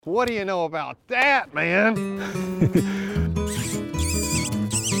What do you know about that, man?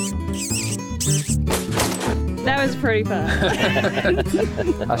 That was pretty fun.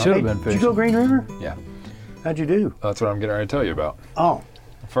 I should have been fishing. Did you go Green River? Yeah. How'd you do? That's what I'm getting ready to tell you about. Oh,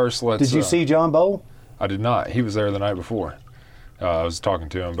 First, let's... did you see John Bowl? I did not. He was there the night before. I was talking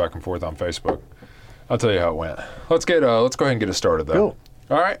to him back and forth on Facebook. I'll tell you how it went. Let's go ahead and get it started, though. Cool.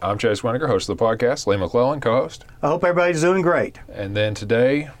 All right, I'm Chase Winiger, host of the podcast. Lee McClellan, co-host. I hope everybody's doing great. And then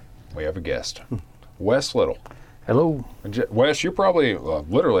today, we have a guest, Wes Little. Hello. Wes, you're probably,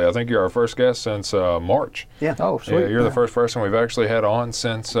 literally, I think you're our first guest since March. Yeah. Oh, sweet. Yeah, you're the first person we've actually had on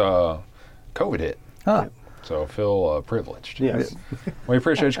since COVID hit. Huh. So I feel privileged. Yes. We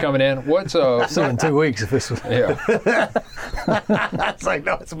appreciate you coming in. What's See in 2 weeks if this was. Yeah. It's like,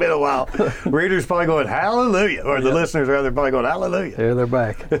 no, it's been a while. Readers probably going, hallelujah. Or the listeners rather probably going, hallelujah. Yeah, they're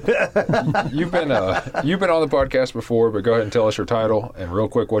back. You've been on the podcast before, but go ahead and tell us your title and real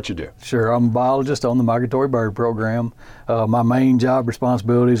quick what you do. Sure, I'm a biologist on the Migratory Bird Program. My main job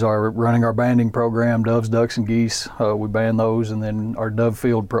responsibilities are running our banding program, doves, ducks, and geese. We band those, and then our dove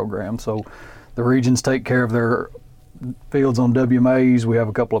field program. So the regions take care of their fields on WMAs. We have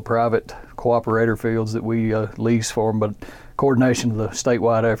a couple of private cooperator fields that we lease for them, but coordination of the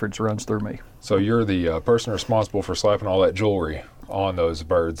statewide efforts runs through me. So you're the person responsible for slapping all that jewelry on those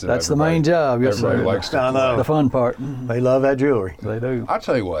birds. That's the main job, yes, Everybody sir. likes to I know. The fun part. They love that jewelry. They do. I'll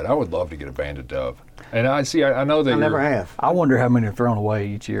tell you what, I would love to get a banded dove. And I know that I never you're- have. I wonder how many are thrown away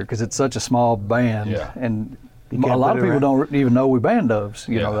each year because it's such a small band, Yeah. and can't a lot put of it people around. don't even know we band doves.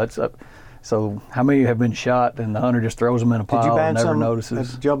 You know, Yeah. that's so how many have been shot and the hunter just throws them in a Did you pile and band never some?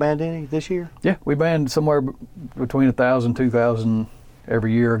 notices? Did y'all band any this year? Yeah, we band somewhere between 1,000, 2,000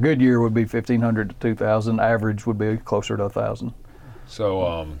 every year. A good year would be 1,500 to 2,000. Average would be closer to 1,000.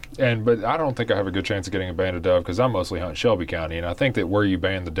 So, but I don't think I have a good chance of getting a banded dove because I mostly hunt Shelby County, and I think that where you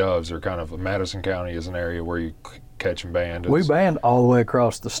band the doves are kind of Madison County is an area where you catch and band. We band all the way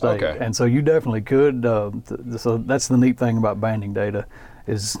across the state, Okay. and so you definitely could. So that's the neat thing about banding data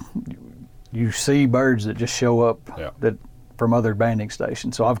is you see birds that just show up Yeah. that from other banding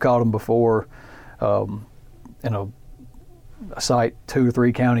stations. So I've caught them before in a site 2 or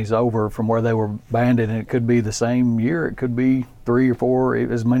 3 counties over from where they were banded, and it could be the same year. It could be 3 or 4,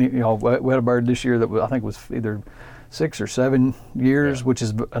 as many. You know, we had a bird this year that I think was either 6 or 7 years, Yeah. which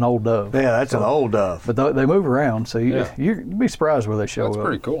is an old dove. Yeah, that's an old dove. But they move around, so Yeah. you'd be surprised where they show That's up.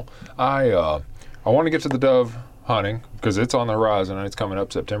 pretty cool. I want to get to the dove hunting because it's on the horizon and it's coming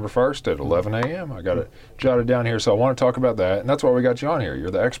up September 1st at 11 a.m. I got it jotted down here, so I want to talk about that, and that's why we got you on here.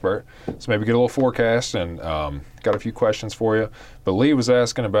 You're the expert, so maybe get a little forecast and got a few questions for you. But Lee was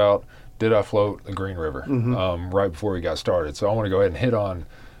asking about, did I float the Green River right before we got started? So I want to go ahead and hit on.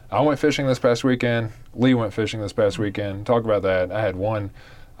 I went fishing this past weekend. Lee went fishing this past weekend. Talk about that. I had one.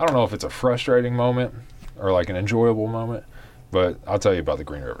 I don't know if it's a frustrating moment or like an enjoyable moment, but I'll tell you about the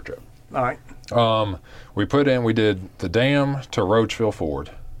Green River trip. All right. We did the dam to Roachville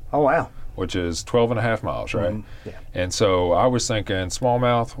Ford, Oh, wow. which is 12 and a half miles, right? Yeah. And so I was thinking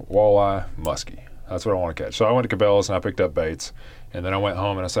smallmouth, walleye, muskie. That's what I want to catch. So I went to Cabela's and I picked up baits, and then I went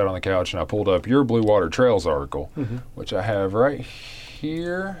home and I sat on the couch and I pulled up your Blue Water Trails article, which I have right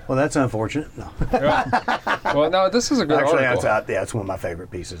here. Well, that's unfortunate. No. Well, no, this is a good Actually, article. that's one of my favorite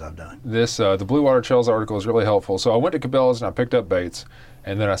pieces I've done. This the Blue Water Trails article is really helpful. So I went to Cabela's and I picked up baits,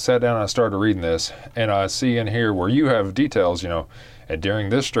 and then I sat down and I started reading this, and I see in here where you have details, and during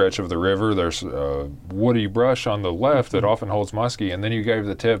this stretch of the river, there's woody brush on the left that often holds muskie, and then you gave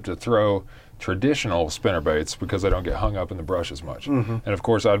the tip to throw traditional spinner baits because they don't get hung up in the brush as much. And of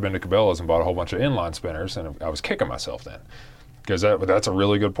course, I'd been to Cabela's and bought a whole bunch of inline spinners, and I was kicking myself then. Because that's a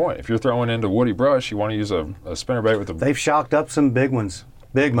really good point. If you're throwing into woody brush, you want to use a spinner bait with a... They've shocked up some big ones,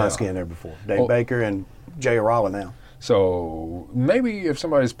 big muskie in there before. Dave Baker and Jay Arawa now. So maybe if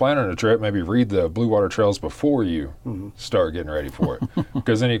somebody's planning a trip, maybe read the Blue Water Trails before you start getting ready for it,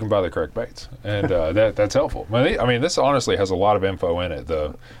 because then you can buy the correct baits, and that's helpful. I mean, this honestly has a lot of info in it.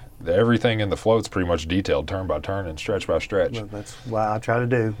 The everything in the float's pretty much detailed, turn by turn and stretch by stretch. Well, that's what I try to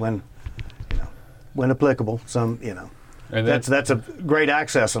do when applicable. And That's a great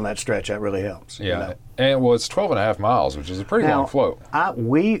access on that stretch. That really helps. Yeah, and it's 12 and a half miles, which is a pretty long float.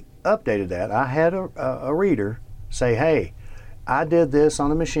 We updated that. I had a reader say, "Hey, I did this on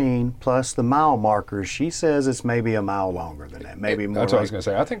the machine plus the mile markers. She says it's maybe a mile longer than that, maybe more." That's what I was going to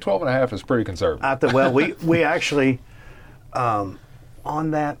say. I think 12 and a half is pretty conservative. I thought, well, we actually on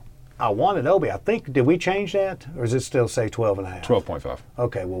that. I wanted Obi. I think, did we change that, or does it still say 12 and a half? 12.5.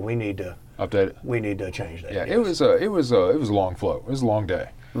 Okay, well, we need to Update it. We need to change that. Yeah, yes. it was a long float. It was a long day.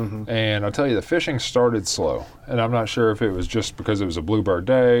 And I'll tell you, the fishing started slow. And I'm not sure if it was just because it was a bluebird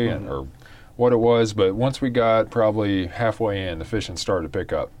day or what it was, but once we got probably halfway in, the fishing started to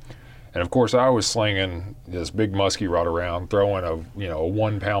pick up. And of course, I was slinging this big muskie rod around, throwing a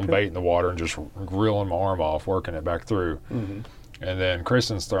 1 pound bait in the water and just reeling my arm off, working it back through. And then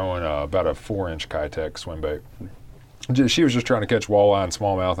Kristen's throwing about a 4-inch Kitech swim bait. She was just trying to catch walleye and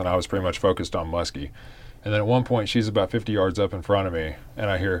smallmouth, and I was pretty much focused on muskie. And then at one point, she's about 50 yards up in front of me,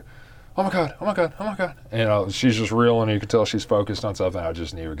 and I hear, "Oh my God, oh my God, oh my God." And she's just reeling, and you could tell she's focused on something. I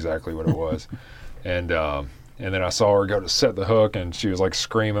just knew exactly what it was. And then I saw her go to set the hook, and she was like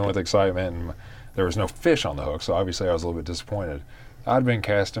screaming with excitement, and there was no fish on the hook, so obviously I was a little bit disappointed. I'd been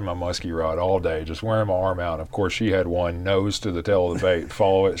casting my muskie rod all day, just wearing my arm out. And of course, she had one nose to the tail of the bait,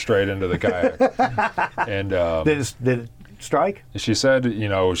 follow it straight into the kayak. And Did it strike? she said,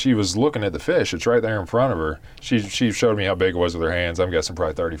 she was looking at the fish. It's right there in front of her. She showed me how big it was with her hands. I'm guessing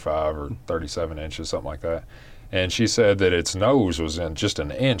probably 35 or 37 inches, something like that. And she said that its nose was in just an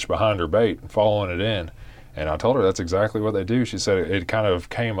inch behind her bait, following it in. And I told her that's exactly what they do. She said it kind of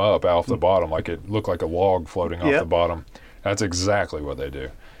came up off the bottom, like it looked like a log floating off the bottom. That's exactly what they do.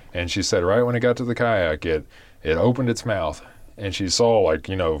 And she said right when it got to the kayak, it opened its mouth, and she saw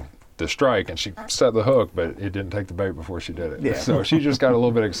the strike, and she set the hook, but it didn't take the bait before she did it. Yeah. So she just got a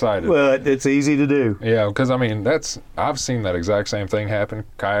little bit excited. Well, it's easy to do. Yeah, because I've seen that exact same thing happen,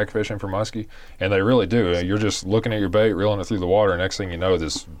 kayak fishing for muskie, and they really do. You're just looking at your bait, reeling it through the water, and next thing you know,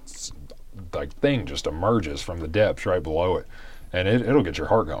 this thing just emerges from the depths right below it, and it'll get your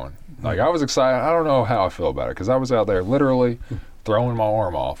heart going. Like, I was excited. I don't know how I feel about it, because I was out there literally throwing my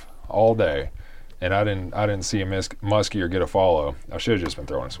arm off all day, and I didn't see a muskie or get a follow. I should have just been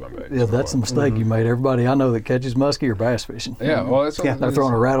throwing a swim bait. Yeah, that's the mistake you made. Everybody I know that catches muskie are bass fishing. Yeah, well, that's They're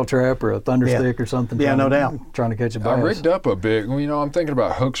throwing a rattle trap or a thunder stick or something. Yeah, no doubt. Trying to catch a I bass. rigged up a big, I'm thinking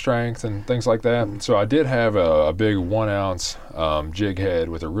about hook strength and things like that. So I did have a big 1 ounce jig head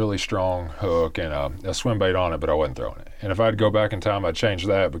with a really strong hook and a swim bait on it, but I wasn't throwing it. And if I'd go back in time, I'd change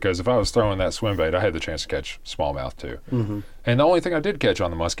that, because if I was throwing that swim bait, I had the chance to catch smallmouth too. And the only thing I did catch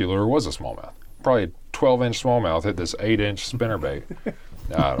on the musky lure was a smallmouth. Probably a 12-inch smallmouth hit this 8-inch spinner bait.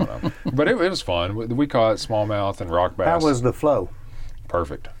 I don't know. But it was fun. We caught smallmouth and rock bass. How was the flow?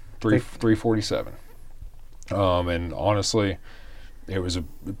 Perfect. 347. And honestly, it was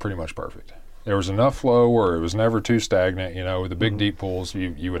pretty much perfect. There was enough flow where it was never too stagnant. With the big deep pools,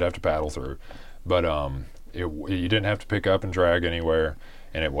 you would have to paddle through. But you didn't have to pick up and drag anywhere,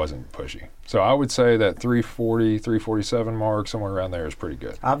 and it wasn't pushy. So I would say that 340, 347 mark, somewhere around there, is pretty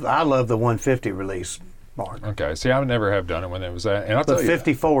good. I love the 150 release mark. Okay. See, I never have done it when it was that. And I'll The tell you,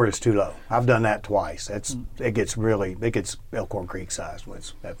 54 is too low. I've done that twice. It gets Elkhorn Creek size when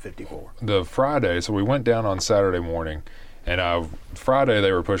it's at 54. the Friday, so we went down on Saturday morning, and Friday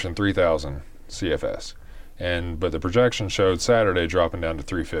they were pushing 3,000 CFS, but the projection showed Saturday dropping down to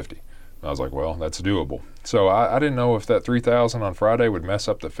 350. I was like, well, that's doable. So I didn't know if that 3,000 on Friday would mess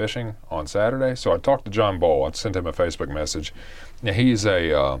up the fishing on Saturday. So I talked to John Ball. I sent him a Facebook message. Now, he's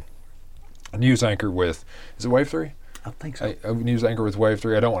a news anchor with, is it Wave 3? I think so. A news anchor with Wave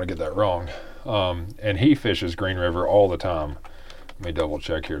 3. I don't want to get that wrong. And he fishes Green River all the time. Let me double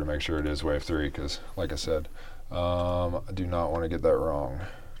check here to make sure it is Wave 3, because, like I said, I do not want to get that wrong.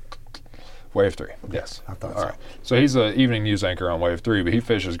 Wave 3, yes. I thought all so. right. So he's an evening news anchor on Wave 3, but he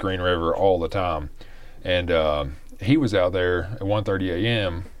fishes Green River all the time. And he was out there at 1:30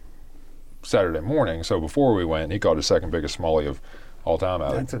 a.m. Saturday morning. So before we went, he caught his second biggest smallie of all time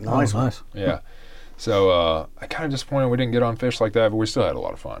out That's there. a nice one. Nice. Yeah. So I kind of disappointed we didn't get on fish like that, but we still had a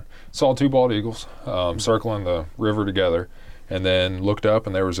lot of fun. Saw 2 bald eagles circling the river together, and then looked up,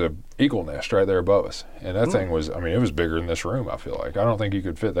 and there was a eagle nest right there above us. And that thing was, it was bigger than this room, I feel like. I don't think you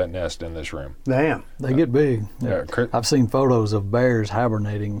could fit that nest in this room. Damn. They get big. Yeah, I've seen photos of bears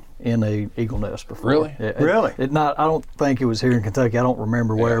hibernating in a eagle nest before. Really? Really? I don't think it was here in Kentucky. I don't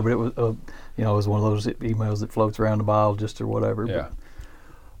remember where, but it was, it was one of those emails that floats around the biologist or whatever. Yeah.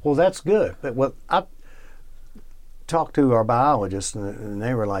 Well, that's good. But I talked to our biologists, and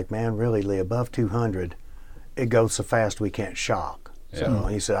they were like, man, really, Lee, above 200, it goes so fast we can't shock. So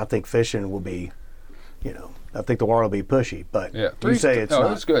he said, I think fishing will be, I think the water will be pushy. But Yeah, you say it's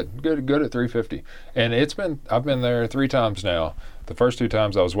not. It's good. Good at 350. And I've been there 3 times now. The first 2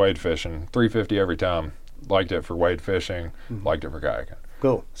 times I was wade fishing, 350 every time. Liked it for wade fishing, liked it for kayaking.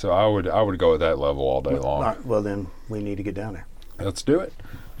 Cool. So I would go at that level all day long. All right, well, then we need to get down there. Let's do it.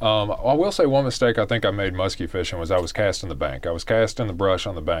 I will say one mistake I think I made muskie fishing was I was casting the bank. I was casting the brush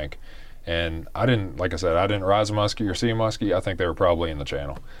on the bank, and I didn't rise a muskie or see a muskie. I think they were probably in the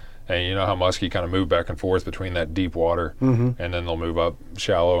channel. And you know how muskie kind of move back and forth between that deep water, and then they'll move up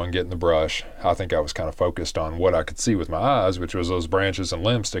shallow and get in the brush. I think I was kind of focused on what I could see with my eyes, which was those branches and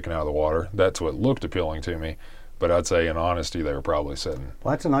limbs sticking out of the water. That's what looked appealing to me. But I'd say, in honesty, they were probably sitting.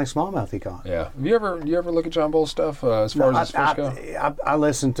 Well, that's a nice smallmouth he caught. Yeah. You ever look at John Bull's stuff as far as his fish go? I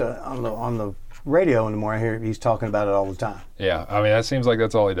listen to on the radio in the morning. I hear he's talking about it all the time. Yeah. I mean, that seems like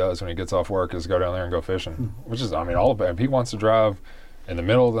that's all he does when he gets off work is go down there and go fishing. Which is, I mean, all of it. If he wants to drive in the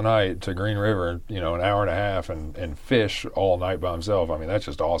middle of the night to Green River, an hour and a half and fish all night by himself, I mean, that's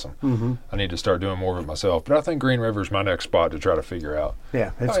just awesome. I need to start doing more of it myself. But I think Green River's my next spot to try to figure out.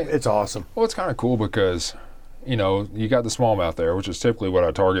 Yeah, it's awesome. Well, it's kind of cool because, you got the smallmouth there, which is typically what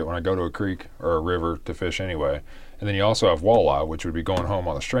I target when I go to a creek or a river to fish anyway. And then you also have walleye, which would be going home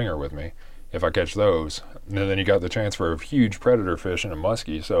on the stringer with me if I catch those. And then you got the chance for a huge predator fishing and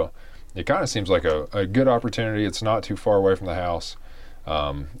muskie. So it kind of seems like a good opportunity. It's not too far away from the house.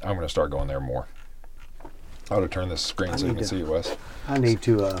 I'm going to start going there more. I ought to turn this screen so you can see it, Wes. I need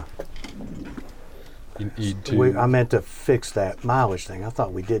to. I meant to fix that mileage thing. I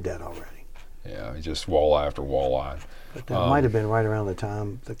thought we did that already. Yeah, just walleye after walleye. But that might have been right around the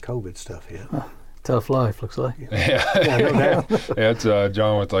time the COVID stuff hit. Tough life, looks like. Yeah, no doubt. Yeah, it's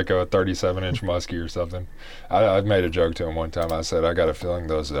John with like a 37-inch muskie or something. I made a joke to him one time. I said, I got a feeling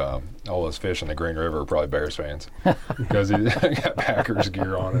those all those fish in the Green River are probably Bears fans because he got Packers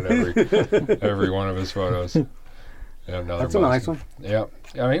gear on in every one of his photos. Yeah, that's a nice one. Yeah.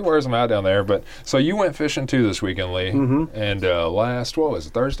 I mean, he wears them out down there. But so you went fishing too this weekend, Lee. And last, what was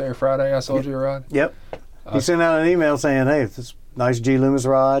it, Thursday or Friday I sold you a rod? Yep. He sent out an email saying, hey, it's this nice G. Loomis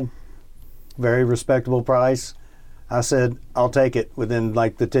rod, very respectable price. I said, I'll take it within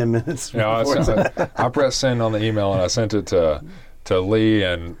like the 10 minutes. Yeah, I pressed send on the email and I sent it to Lee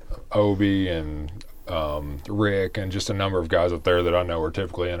and Obi and Rick and just a number of guys up there that I know are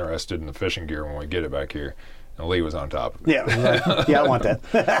typically interested in the fishing gear when we get it back here. And Lee was on top of it. Yeah, yeah, I want that.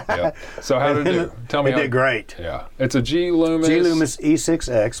 Yeah. So how did it do? Tell me. It did great. Yeah, it's a G. Loomis. G. Loomis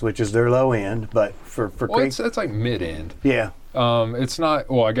E6X, which is their low end, but for creek. It's like mid end. Yeah. It's not.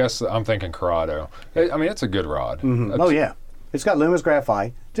 Well, I guess I'm thinking Corrado. I mean, it's a good rod. Oh yeah, it's got Loomis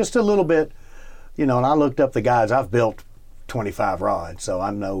graphite, just a little bit. And I looked up the guides. I've built 25 rods, so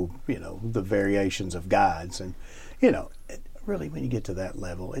I know the variations of guides, and really when you get to that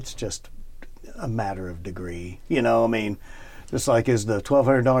level, it's just a matter of degree. I mean, just like is the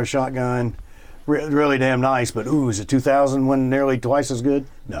 $1,200 shotgun really damn nice, but is a 2000 one nearly twice as good?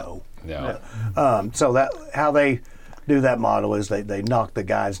 No. So that how they do that model is they knock the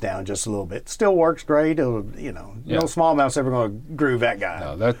guides down just a little bit. Still works great. No smallmouth's ever going to groove that guy.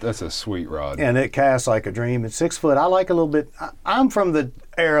 No, that's a sweet rod. And it casts like a dream. It's 6 foot. I like a little bit. I'm from the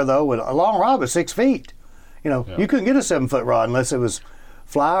era though with a long rod was 6 feet. You couldn't get a 7 foot rod unless it was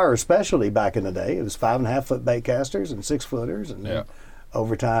fly or specialty back in the day. It was 5.5 foot bait casters and 6 footers, and then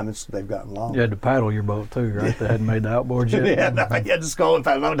over time they've gotten long. You had to paddle your boat too, right? They hadn't made the outboards yet. You had to scull and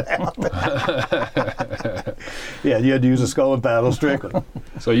paddle, no doubt. Yeah, you had to use a scull and paddle strictly.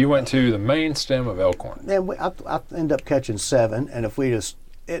 So you went to the main stem of Elkhorn. And I ended up catching 7, and if we just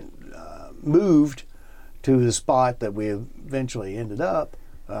moved to the spot that we eventually ended up,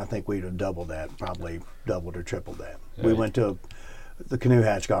 I think we'd have doubled that, probably doubled or tripled that. Yeah. We went to the canoe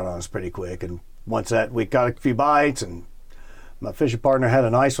hatch got on us pretty quick, and once that we got a few bites, and my fishing partner had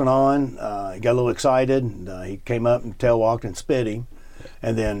a nice one on. He got a little excited, and he came up and tail walked and spit him,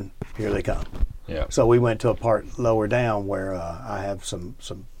 and then here they come. Yeah. So we went to a part lower down where I have some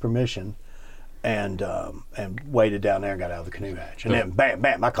permission, and waded down there and got out of the canoe hatch, and then bam,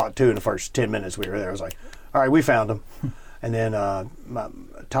 bam, I caught 2 in the first 10 minutes we were there. I was like, all right, we found them. And then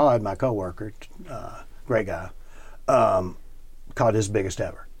Todd, my coworker, great guy, caught his biggest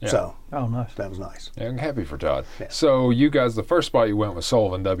ever. Yeah. So nice. That was nice. Yeah, I'm happy for Todd. Yeah. So you guys, the first spot you went was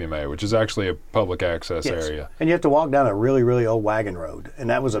Sullivan WMA, which is actually a public access area. And you have to walk down a really, really old wagon road, and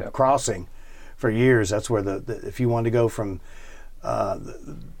that was a crossing for years. That's where if you wanted to go from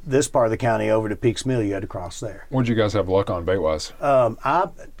this part of the county over to Peaks Mill, you had to cross there. What'd you guys have luck on bait-wise? I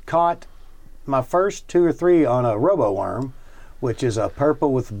caught my first 2 or 3 on a robo worm, which is a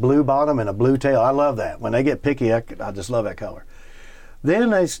purple with blue bottom and a blue tail. I love that. When they get picky, I just love that color.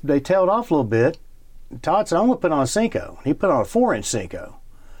 Then they tailed off a little bit. Todd said, I'm going to put on a Cinco. He put on a 4-inch Cinco.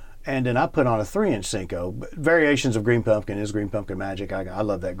 And then I put on a 3-inch Cinco. Variations of green pumpkin is green pumpkin magic. I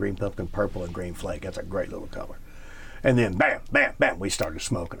love that green pumpkin purple and green flake. That's a great little color. And then bam, bam, bam, we started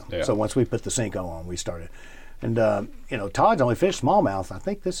smoking them. Yeah. So once we put the Cinco on, we started. And, Todd's only fished smallmouth. I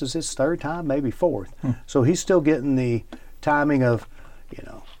think this is his 3rd time, maybe 4th. So he's still getting the timing of,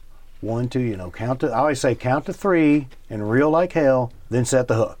 1, 2, count to, I always say count to 3 and reel like hell, then set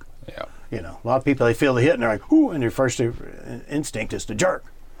the hook. Yeah. You know, a lot of people, they feel the hit and they're like, ooh, and your first instinct is to jerk.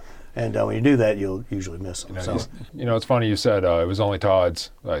 And when you do that, you'll usually miss them. It's funny you said it was only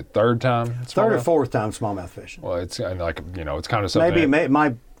Todd's third time. Third or fourth time smallmouth fishing. Well, it's it's kind of something. Maybe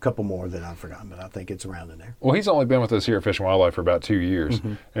my couple more that I've forgotten, but I think it's around in there. Well, he's only been with us here at Fish and Wildlife for about 2 years,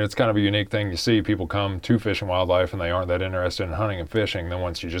 and it's kind of a unique thing. You see people come to Fish and Wildlife and they aren't that interested in hunting and fishing. Then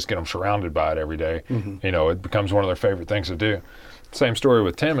once you just get them surrounded by it every day, it becomes one of their favorite things to do. Same story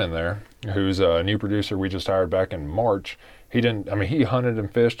with Tim in there, who's a new producer we just hired back in March. He hunted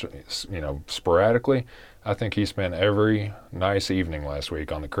and fished, sporadically. I think he spent every nice evening last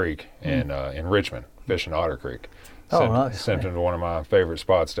week on the creek in Richmond, fishing Otter Creek. Nice. Sent him to one of my favorite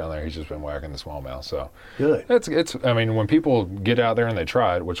spots down there. He's just been whacking the smallmouth. So good. It's. I mean, when people get out there and they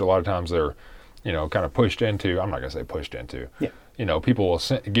try it, which a lot of times they're, kind of pushed into. I'm not gonna say pushed into. Yeah. People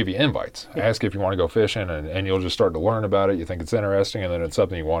will give you invites, ask if you want to go fishing, and you'll just start to learn about it. You think it's interesting, and then it's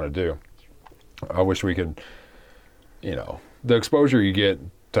something you want to do. I wish we could. The exposure you get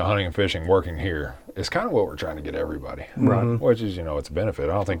to hunting and fishing working here is kind of what we're trying to get everybody. Right. Which is, it's a benefit.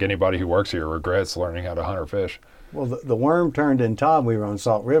 I don't think anybody who works here regrets learning how to hunt or fish. Well, the worm turned in Todd. We were on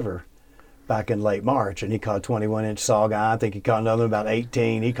Salt River back in late March, and he caught 21-inch saugeye. I think he caught another one about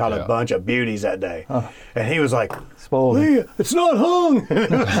 18. He caught a bunch of beauties that day. And he was like, Spoiled. Lee, it's not hung.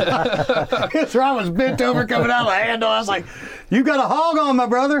 His rod was bent over coming out of the handle. I was like, you got a hog on, my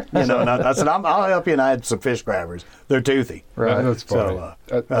brother. And I said, I'll help you. And I had some fish grabbers. They're toothy. Right. That's funny.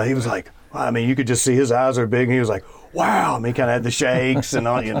 So he was like, you could just see his eyes are big. And he was like, wow. He kind of had the shakes and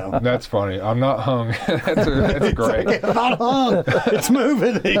all, That's funny. I'm not hung. that's great. It's not hung. It's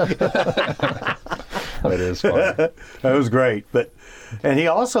moving. That is funny. That was great. And he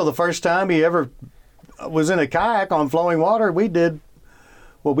also, the first time he ever was in a kayak on flowing water, we did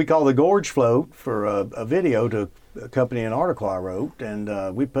what we call the gorge float for a video to accompany an article I wrote.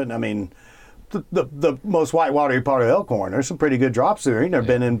 And we put, the most whitewatery part of Elkhorn, there's some pretty good drops there. He'd never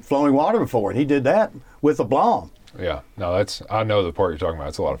been in flowing water before, and he did that with a Blom. Yeah, no, I know the part you're talking about.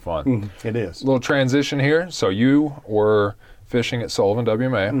 It's a lot of fun. It is. A little transition here. So you were fishing at Sullivan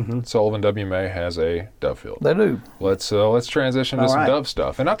WMA. Sullivan WMA has a dove field. They do. Let's transition to some dove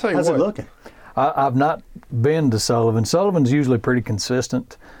stuff. And I'll tell you How's what. it looking? I've not been to Sullivan. Sullivan's usually pretty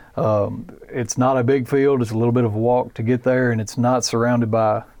consistent. It's not a big field. It's a little bit of a walk to get there, and it's not surrounded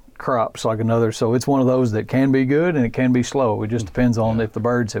by crops like another. So it's one of those that can be good and it can be slow. It just depends on if the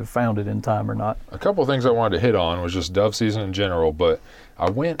birds have found it in time or not. A couple of things I wanted to hit on was just dove season in general, but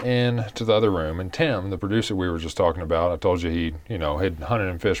I went in to the other room, and Tim, the producer we were just talking about, I told you he, had hunted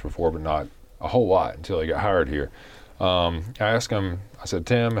and fished before, but not a whole lot until he got hired here. I asked him, I said,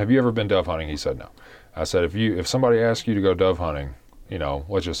 Tim, have you ever been dove hunting? He said no. I said, if somebody asked you to go dove hunting,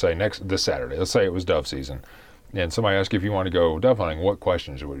 let's just say this Saturday, let's say it was dove season, and somebody asked you if you want to go dove hunting, what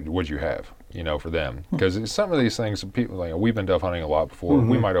questions would you have, for them? Because some of these things, people we've been dove hunting a lot before,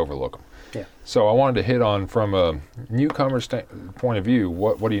 we might overlook them. Yeah. So I wanted to hit on, from a newcomer's point of view,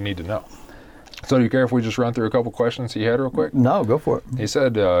 what do you need to know? So do you care if we just run through a couple questions he had real quick? No, go for it. He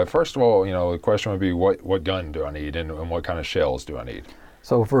said, first of all, the question would be, what gun do I need, and what kind of shells do I need?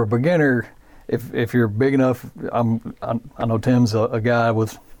 So for a beginner, if you're big enough, I know Tim's a guy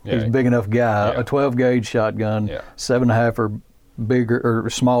with. He's a big enough guy. A 12 gauge shotgun, 7.5 or bigger or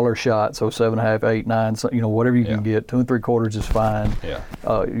smaller shot, so 7.5, 8, 9, so, whatever you can get. 2 3/4 is fine.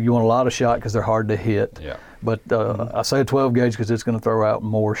 You want a lot of shot because they're hard to hit. But I say a 12 gauge because it's going to throw out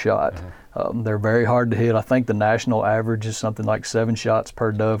more shot. They're very hard to hit. I think the national average is something like 7 shots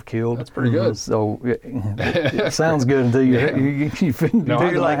per dove killed. That's pretty good. So it sounds good until you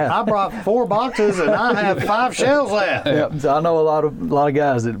I brought 4 boxes and I have 5 shells left. So I know a lot of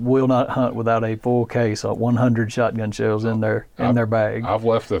guys that will not hunt without a full case of 100 shotgun shells in their bag. I've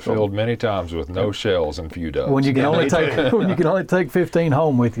left the field many times with no shells and few doves. When you can only take 15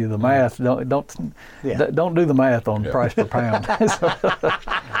 home with you, the math don't do the math on price per pound.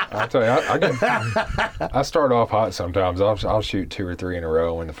 I'll tell you, I start off hot sometimes. I'll shoot 2 or 3 in a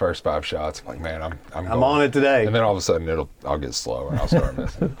row in the first 5 shots. I'm like, man, I'm on it today. And then all of a sudden I'll get slower and I'll start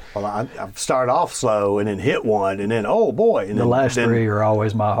missing. Well, I start off slow and then hit one and then, oh boy. And the last 3 are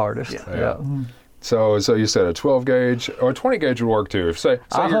always my hardest. So you said a 12 gauge or a 20 gauge would work too.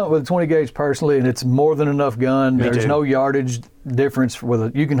 I hunt with a 20 gauge personally, and it's more than enough gun. There's no yardage difference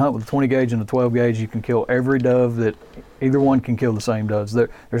you can hunt with a 20 gauge and a 12 gauge. You can kill every dove that either one can kill the same doves.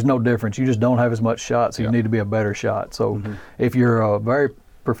 There's no difference. You just don't have as much shot, so you need to be a better shot. So if you're a very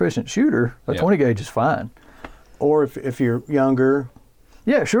proficient shooter, a 20 gauge is fine. Or if you're younger.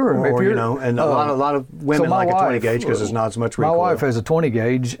 Yeah, sure. Or, and a lot of women like a 20 gauge because there's not as much recoil. My wife has a 20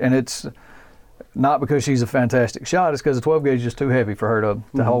 gauge, and not because she's a fantastic shot. It's because the 12 gauge is just too heavy for her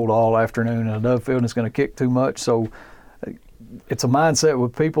to hold all afternoon in a dove field, and it's going to kick too much. So it's a mindset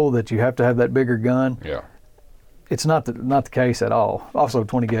with people that you have to have that bigger gun. Yeah. It's not the case at all. Also,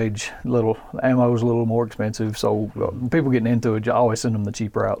 20 gauge ammo is a little more expensive, so people getting into it, I always send them the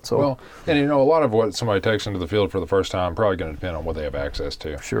cheap route. So Well, and a lot of what somebody takes into the field for the first time probably going to depend on what they have access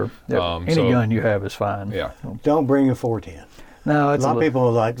to. sure, yep. Any so- gun you have is fine. Yeah. Don't bring a 410. No, A it's lot of people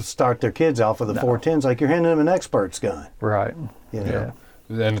like to start their kids off with a 410s like you're handing them an expert's gun. right. You know?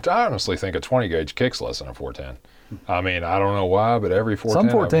 Yeah. And I honestly think a 20 gauge kicks less than a 410. I mean, I don't know why, but every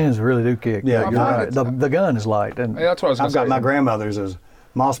 410. Some 410s really do kick. Yeah, you're I've right. The gun is light, and Yeah, that's what I was going I've to say. got my grandmother's as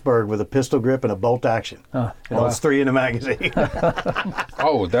Mossberg with a pistol grip and a bolt action. It's 3 in the magazine.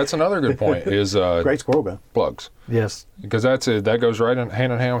 Oh, that's another good point is Great squirrel gun. plugs. yes, Because that goes right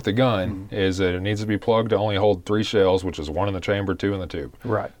hand in hand with the gun, is that it needs to be plugged to only hold 3 shells, which is 1 in the chamber, 2 in the tube.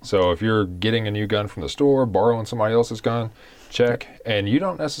 right. So if you're getting a new gun from the store, borrowing somebody else's gun, check. And you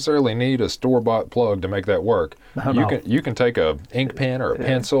don't necessarily need a store-bought plug to make that work. No. You can take a ink pen or a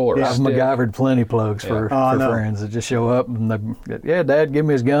pencil or a I've stick. MacGyvered plenty plugs for I know. friends that just show up and Dad, give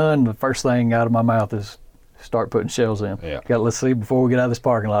me his gun. The first thing out of my mouth is start putting shells in. Yeah. Let's see before we get out of this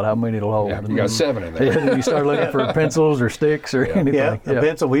parking lot how many it'll hold. Yeah, you got 7 in there. Yeah, then you start looking for pencils or sticks or anything. Yeah, a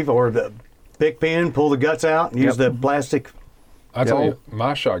pencil. We've ordered a big pen, pull the guts out, and use the plastic. I tell Go. you,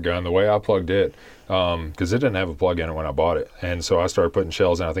 my shotgun, the way I plugged it, because it didn't have a plug in it when I bought it, and so I started putting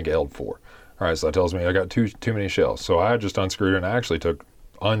shells in. I think it held 4. All right, so that tells me I got too many shells. So I just unscrewed it and actually took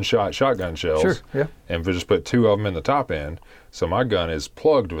unshot shotgun shells Sure, yeah. and just put 2 of them in the top end. So my gun is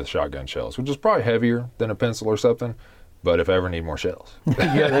plugged with shotgun shells, which is probably heavier than a pencil or something. But if I ever need more shells,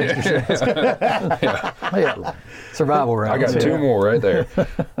 Yeah, yeah. Survival I rounds. got 2 yeah. more right there.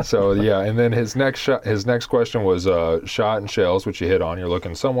 So yeah, and then his next question was shot and shells, which you hit on. You're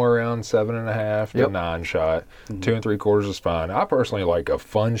looking somewhere around 7.5 to Yep. 9 shot. 2 3/4 is fine. I personally like a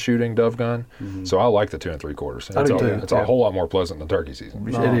fun shooting dove gun, so I like the 2 3/4. I do too, It's a yeah. whole lot more pleasant than turkey season.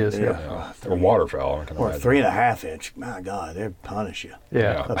 It is, yeah. yeah. Or waterfowl, I can Or a imagine. 3.5 inch. My God, they'd punish you.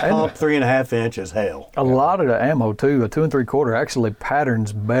 Yeah. A Yeah. pump 3.5 inch is hell. A lot of the ammo too, a 2 3/4 actually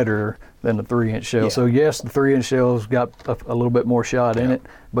patterns better than the 3-inch shell. Yeah. So yes, the 3-inch shell's got a little bit more shot in it,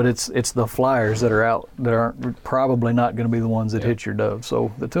 but it's the flyers that are out that aren't probably not going to be the ones that hit your dove.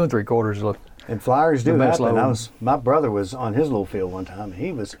 So the 2 3/4 look. And flyers do The best happen. load. My brother was on his little field one time.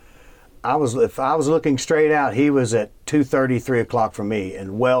 If I was looking straight out, he was at 2:30, 3 o'clock from me,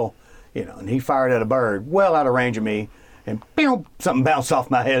 and and he fired at a bird well out of range of me, and pew, something bounced off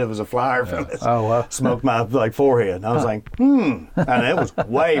my head. It was a flyer from this. Oh wow. Smoked my forehead. And I was like, and it was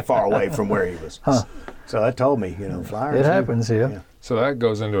way far away from where he was. So that told me, flyers. It happens, yeah. So that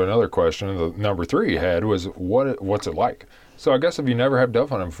goes into another question. The number 3 you had was what's it like? So I guess if you never have dove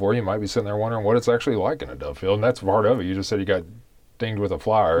hunting before, you might be sitting there wondering what it's actually like in a dove field, and that's part of it. You just said you got dinged with a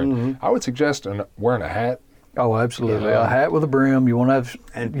flyer. I would suggest wearing a hat. Oh, absolutely. Yeah. A hat with a brim. You want to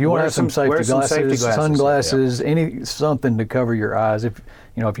have wear some safety wear some glasses, safety glasses. sunglasses, something to cover your eyes. If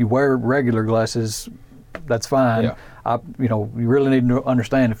you wear regular glasses, that's fine. Yeah. You really need to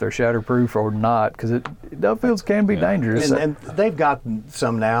understand if they're shatterproof or not, because dove fields can be dangerous. And they've got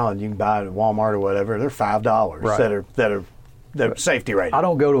some now, and you can buy it at Walmart or whatever. They're $5 Right. that are safety rated. I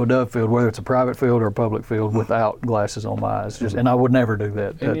don't go to a dove field, whether it's a private field or a public field, without glasses on my eyes. And I would never do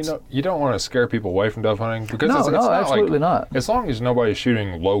that. And you don't want to scare people away from dove hunting because No, it's not absolutely like, not. As long as nobody's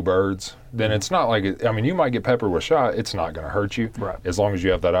shooting low birds, then it's not like you might get peppered with shot. It's not going to hurt you, Right. as long as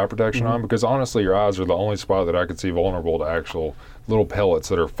you have that eye protection on. Because honestly, your eyes are the only spot that I could see vulnerable to actual little pellets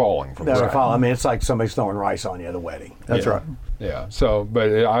that are falling from the sky. I mean, it's like somebody's throwing rice on you at a wedding. That's Yeah. right. Yeah. So,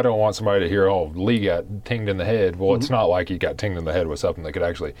 but I don't want somebody to hear, "Oh, Lee got tinged in the head." Well, it's not like he got tinged in the head with something that could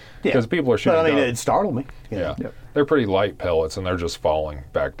actually, because people are shooting. But I mean, dove- it startled me. yeah, Yep. they're pretty light pellets, and they're just falling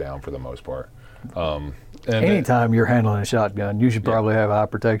back down for the most part. And Anytime you're handling a shotgun, you should probably have eye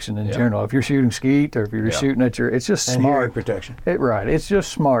protection in general. If you're shooting skeet or if you're Yeah. shooting at it's just And hearing smart. protection. Right. It's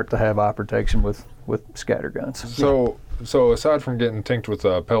just smart to have eye protection with scatter guns. So aside from getting tinked with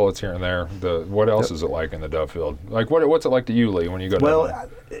pellets here and there, what else is it like in the dove field? Like what's it like to you, Lee, when you go? Well, dove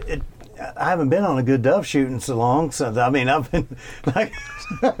hunting? I haven't been on a good dove shooting so long. So I mean, I've been like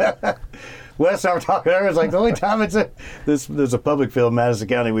Wes and I were talking earlier. It's like the only time there's a public field in Madison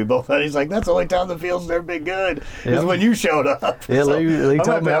County we both had. He's like, that's the only time the field's never been good is when you showed up. Yeah, Lee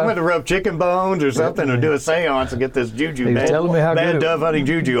told me I'm going to rub chicken bones or something or do a seance and get this juju. He was telling me how bad good dove hunting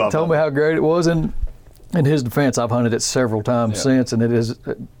juju off. Told me how great it was, and in his defense, I've hunted it several times since, and it is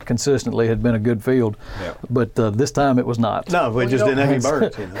consistently had been a good field. Yeah. But this time it was not. No, we just didn't have any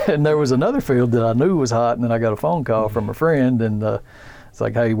birds. And there was another field that I knew was hot, and then I got a phone call from a friend, and It's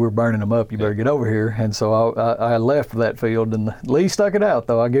like, hey, we're burning them up. You better get over here. And so I left that field, and Lee stuck it out,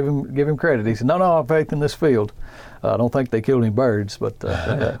 though. I give him credit. He said, no, I have faith in this field. I don't think they killed any birds, but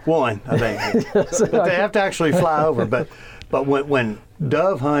one, I think. But they have to actually fly over. But when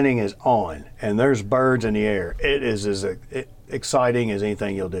dove hunting is on and there's birds in the air, it is as exciting as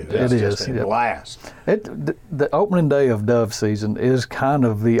anything you'll do. It's just a blast. The opening day of dove season is kind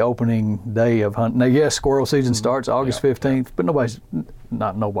of the opening day of hunting. Now, yes, squirrel season starts August 15th, but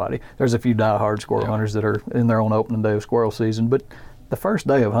not nobody. There's a few die-hard squirrel hunters that are in their own opening day of squirrel season, but the first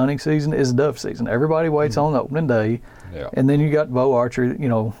day of hunting season is dove season. Everybody waits on the opening day, and then you got bow archery,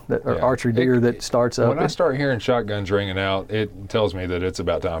 archery deer that starts up. When I start hearing shotguns ringing out, it tells me that it's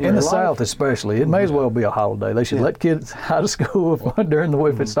about time. In the South especially, it may as well be a holiday. They should let kids out of school during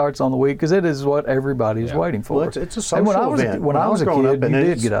if it starts on the week, because it is what everybody is waiting for. Well, it's a social event. When I was a kid, you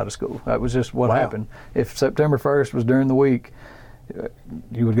did get out of school. That was just what happened. If September 1st was during the week,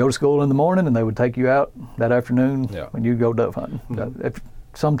 you would go to school in the morning, and they would take you out that afternoon, and you'd go dove hunting.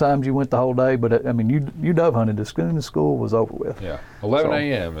 Sometimes you went the whole day, but you dove hunted as soon as school was over with. Yeah, 11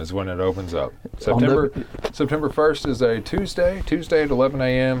 a.m. is when it opens up. September 1st is a Tuesday at 11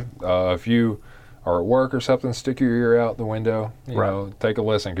 a.m. If you are at work or something, stick your ear out the window, you know, take a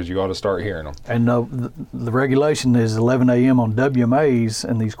listen, because you ought to start hearing them. And the regulation is 11 a.m. on WMAs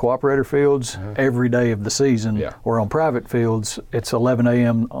and these cooperator fields every day of the season. Yeah. Or on private fields, it's 11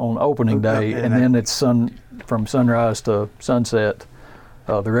 a.m. on opening day, and then it's from sunrise to sunset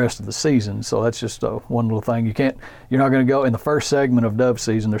the rest of the season. So that's just one little thing. You're not going to go in the first segment of dove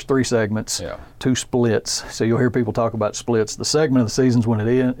season. There's 3 segments, 2 splits. So you'll hear people talk about splits. The segment of the season is when it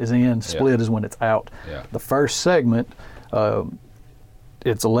is in. Split is when it's out. Yeah. The first segment,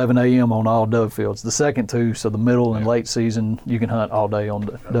 it's 11 a.m. on all dove fields. The second 2, so the middle and late season, you can hunt all day on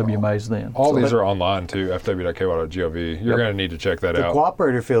the WMAs then. All these are online too, fw.ky.gov. You're going to need to check that out. The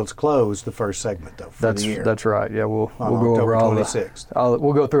cooperator fields close the first segment though for the year. That's right. Yeah, we'll go over all 26th.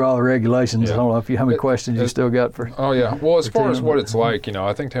 We'll go through all the regulations. I don't know how many questions you still got for. Oh yeah. Well, as far as what it's like,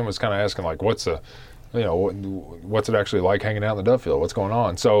 I think Tim was kind of asking like, what's it actually like hanging out in the dove field? What's going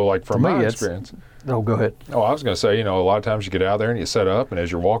on? So, like, from my experience. Oh, go ahead. Oh, I was going to say, a lot of times you get out there and you set up, and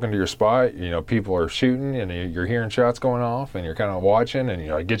as you're walking to your spot, people are shooting, and you're hearing shots going off, and you're kind of watching, and,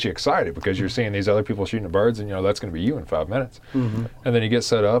 it gets you excited because you're seeing these other people shooting the birds, and, that's going to be you in 5 minutes. Mm-hmm. And then you get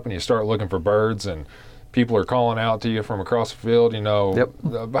set up, and you start looking for birds, and people are calling out to you from across the field,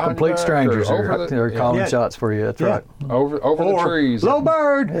 complete strangers are calling shots for you. That's right. Over the trees. Low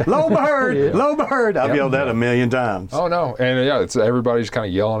bird, low bird, low bird. I've yelled that a million times. Oh no, and it's everybody's kind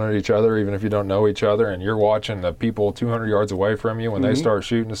of yelling at each other, even if you don't know each other, and you're watching the people 200 yards away from you when they start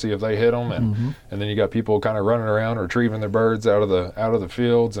shooting to see if they hit them, and then you got people kind of running around retrieving their birds out of the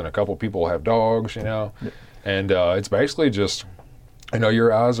fields, and a couple people have dogs, and it's basically just,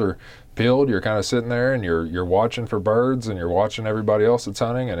 your eyes are peeled, you're kind of sitting there and you're watching for birds, and you're watching everybody else that's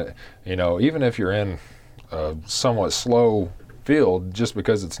hunting, and even if you're in a somewhat slow field, just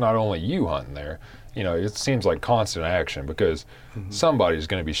because it's not only you hunting there, it seems like constant action, because somebody's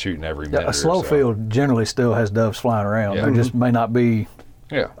going to be shooting every minute. A slow field generally still has doves flying around. There just may not be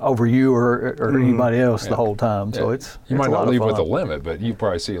over you or anybody else the whole time. So you might not leave with a limit, but you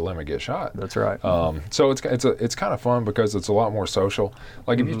probably see a limit get shot. That's right. So it's kind of fun because it's a lot more social.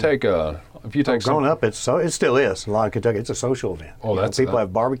 Like if you take growing up, it still is a lot of Kentucky. It's a social event. Oh, people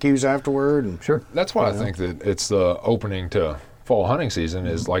have barbecues afterward, and sure. That's why I think that it's the opening to fall hunting season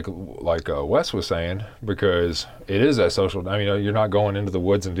is like Wes was saying, because it is that social. You're not going into the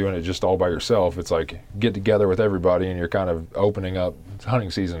woods and doing it just all by yourself. It's like get together with everybody, and you're kind of opening up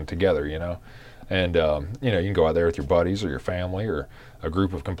hunting season together, and you can go out there with your buddies or your family or a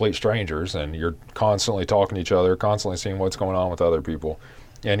group of complete strangers, and you're constantly talking to each other, constantly seeing what's going on with other people.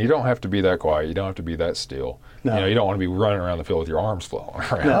 And you don't have to be that quiet. You don't have to be that still. No. You don't want to be running around the field with your arms flowing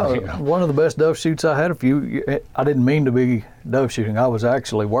around. No, one of the best dove shoots I had I didn't mean to be dove shooting. I was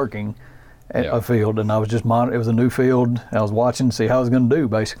actually working at a field, and I was just it was a new field, and I was watching to see how I was going to do,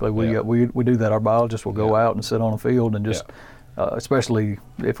 basically. We do that. Our biologists will go out and sit on a field and just, especially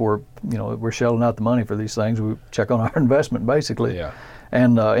if we're shelling out the money for these things, we check on our investment, basically. Yeah.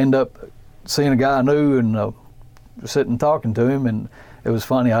 And end up seeing a guy I knew and sitting talking to him, and it was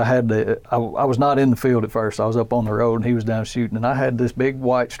funny. I was not in the field at first. I was up on the road, and he was down shooting. And I had this big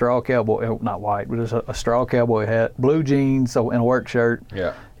white straw cowboy, not white, but it was a straw cowboy hat, blue jeans, and a work shirt.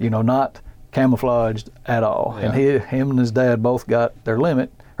 Yeah. Not camouflaged at all. Yeah. And him and his dad both got their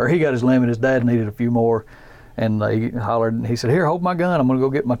limit, or he got his limit. His dad needed a few more. And he hollered, and he said, "Here, hold my gun. I'm going to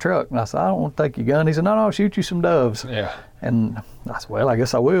go get my truck." And I said, "I don't want to take your gun." He said, "No, I'll shoot you some doves." Yeah. And I said, well, I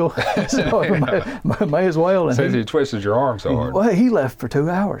guess I will. So may as well. And Since you twisted your arm so hard. well, he left for 2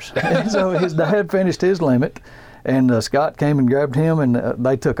 hours. And so his dad finished his limit, and Scott came and grabbed him, and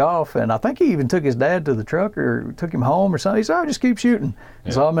they took off. And I think he even took his dad to the truck or took him home or something. He said, oh, just keep shooting.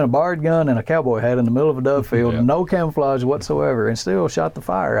 Yeah. So I'm in a barred gun and a cowboy hat in the middle of a dove field, Yeah. no camouflage whatsoever, and still shot the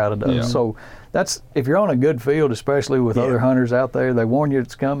fire out of doves. Yeah. So that's, if you're on a good field, especially with other hunters out there, they warn you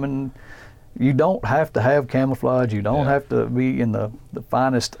it's coming. You don't have to have camouflage. You don't have to be in the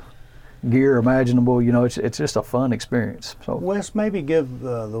finest gear imaginable. You know, it's just a fun experience. So Wes, maybe give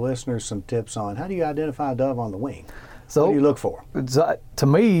the listeners some tips on how do you identify a dove on the wing? So, what do you look for? To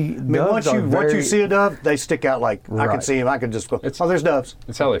me, I mean, once you see a dove, they stick out like I can Right. see them. I can just go, oh, there's doves.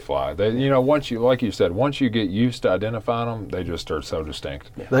 It's how they fly. They, you know, once you, like you said, once you get used to identifying them, they just are so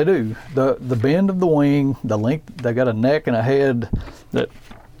distinct. Yeah. They do. The bend of the wing, the length, they got a neck and a head that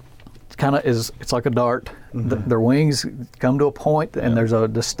kind of it's like a dart. Their wings come to a point, and there's a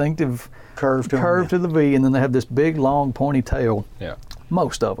distinctive Curve to to the V, and then they have this big, long, pointy tail. Yeah.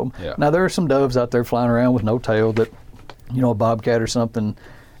 Most of them. Yeah. Now, there are some doves out there flying around with no tail that, you know, a bobcat or something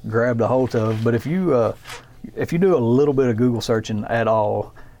grabbed a hold of. But if you do a little bit of Google searching at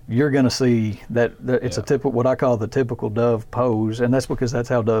all, you're going to see that it's a typical, what I call the typical dove pose, and that's because that's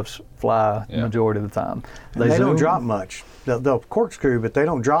how doves fly the majority of the time. They don't drop much. They'll corkscrew, but they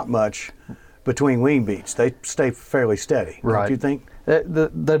don't drop much between wing beats. They stay fairly steady. Right. Don't you think?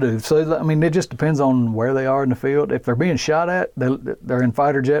 They do. So, I mean, it just depends on where they are in the field. If they're being shot at, they're in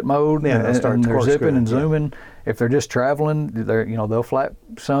fighter jet mode, Yeah, they'll start and they're zipping and corkscrewing, yeah. zooming. If they're just traveling, they'll flap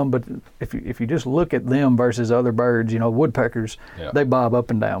some. But if you just look at them versus other birds, woodpeckers, they bob up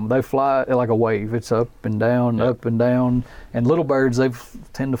and down. They fly like a wave. It's up and down, up and down. And little birds, they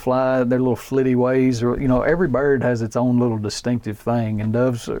tend to fly their little flitty ways. Or every bird has its own little distinctive thing, and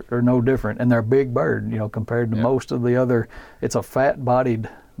doves are no different. And they're a big bird, compared to most of the other. It's a fat-bodied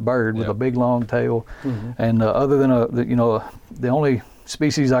bird with a big long tail. Mm-hmm. And other than the only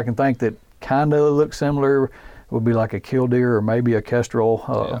species I can think that kind of looks similar would be like a killdeer or maybe a kestrel.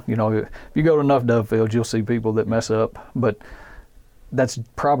 If you go to enough dove fields, you'll see people that mess up, but that's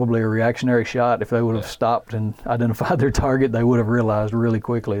probably a reactionary shot. If they would have stopped and identified their target, they would have realized really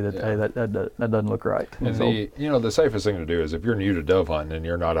quickly that hey, that doesn't look right. And the safest thing to do is if you're new to dove hunting and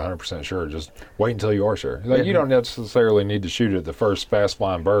you're not 100% sure, just wait until you are sure. Like you don't necessarily need to shoot at the first fast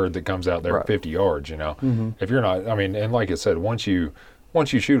flying bird that comes out there at 50 yards. Mm-hmm. If you're not, and like I said, once you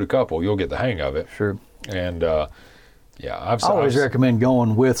shoot a couple, you'll get the hang of it. Sure. And I always recommend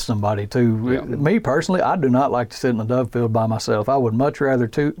going with somebody too. Yeah. Me personally, I do not like to sit in the dove field by myself. I would much rather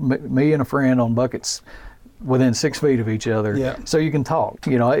me and a friend on buckets within 6 feet of each other, so you can talk.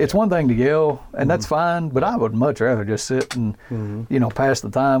 It's one thing to yell, and that's fine, but I would much rather just sit and pass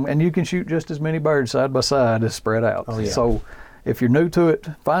the time. And you can shoot just as many birds side by side as spread out. Oh, yeah. So if you're new to it,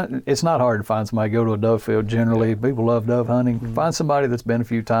 it's not hard to find somebody to go to a dove field. Generally, people love dove hunting. Find somebody that's been a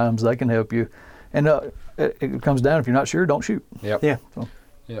few times; they can help you. And it comes down, if you're not sure, don't shoot. Yep. Yeah. So.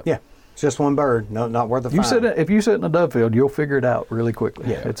 Yep. Yeah. It's just one bird. No, not worth the find. If you sit in a dove field, you'll figure it out really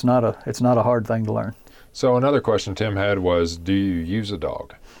quickly. Yeah. It's not a hard thing to learn. So another question Tim had was, do you use a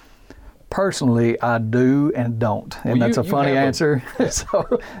dog? Personally, I do and don't, and that's a funny answer.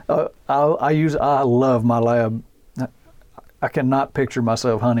 So I love my lab. I cannot picture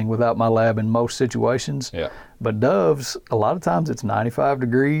myself hunting without my lab in most situations. Yeah. But doves, a lot of times it's 95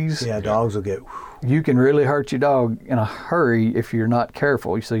 degrees. Yeah, dogs will get. You can really hurt your dog in a hurry if you're not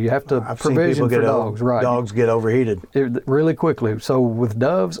careful. So you have to provision for dogs. Right. Dogs get overheated. Really quickly. So with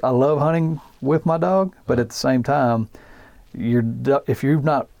doves, I love hunting with my dog, but at the same time, if you've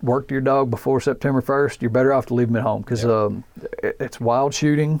not worked your dog before September 1st, you're better off to leave him at home because it's wild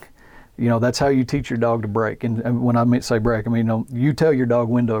shooting. That's how you teach your dog to break. And when I say break, you tell your dog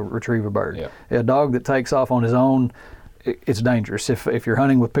when to retrieve a bird. Yeah. A dog that takes off on his own, it's dangerous. If you're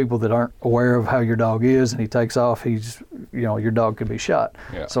hunting with people that aren't aware of how your dog is and he takes off, your dog could be shot.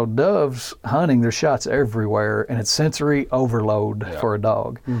 Yeah. So doves hunting, there's shots everywhere, and it's sensory overload for a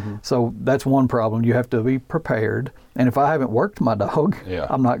dog. Mm-hmm. So that's one problem. You have to be prepared. And if I haven't worked my dog,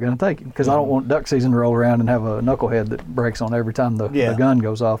 I'm not going to take him because I don't want duck season to roll around and have a knucklehead that breaks on every time the gun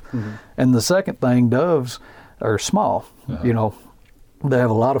goes off. Mm-hmm. And the second thing, doves are small. They have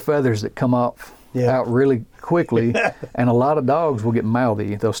a lot of feathers that come off out really quickly, and a lot of dogs will get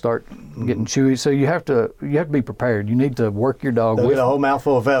mouthy. They'll start getting chewy. So you have to be prepared. You need to work your dog. They'll get a whole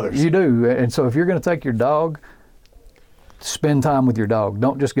mouthful of feathers. You do. And so if you're going to take your dog, spend time with your dog.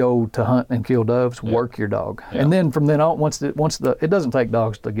 Don't just go to hunt and kill doves. Work your dog, and then from then on, once it doesn't take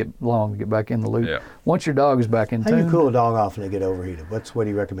dogs to get long to get back in the loop. Yeah. Once your dog is back in how tune, do you cool a dog off and they get overheated? What do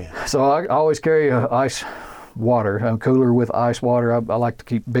you recommend? So I always carry a ice water, a cooler with ice water. I like to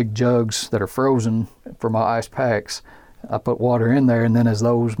keep big jugs that are frozen for my ice packs. I put water in there, and then as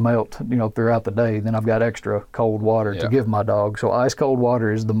those melt, throughout the day, then I've got extra cold water to give my dog. So ice cold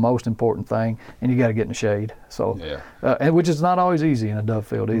water is the most important thing, and you got to get in the shade. So, and which is not always easy in a dove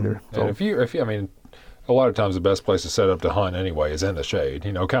field either. So and if you, I mean, a lot of times the best place to set up to hunt anyway is in the shade,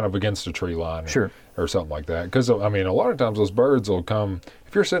 kind of against a tree line or something like that. Because, I mean, a lot of times those birds will come,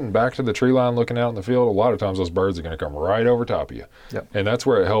 if you're sitting back to the tree line looking out in the field, a lot of times those birds are going to come right over top of you. Yep. And that's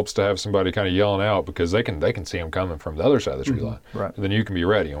where it helps to have somebody kind of yelling out, because they can see them coming from the other side of the tree line. Right. And then you can be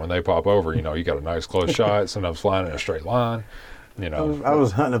ready. And when they pop over, you got a nice close shot, sometimes flying in a straight line. I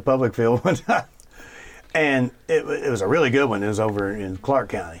was hunting a public field one time, and it was a really good one. It was over in Clark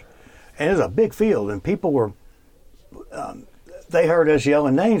County. And it was a big field, and people were, they heard us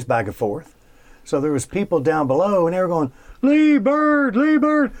yelling names back and forth. So there was people down below, and they were going, Lee Bird, Lee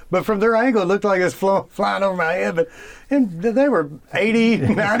Bird. But from their angle, it looked like it was flying over my head. And they were 80,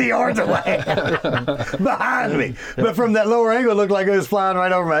 90 yards away behind me. But from that lower angle, it looked like it was flying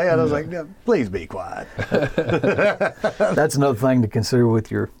right over my head. I was like, no, please be quiet. That's another thing to consider with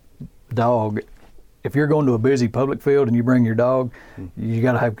your dog. If you're going to a busy public field and you bring your dog, you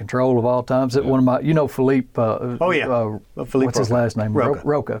got to have control of all times. One of my, Philippe. Philippe. What's his last name?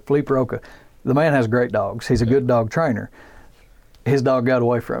 Roca. Philippe Roca. The man has great dogs. He's a good dog trainer. His dog got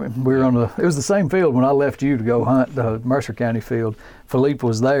away from him. We were it was the same field when I left you to go hunt the Mercer County field. Philippe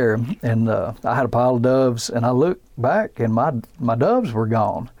was there, and I had a pile of doves, and I looked back, and my doves were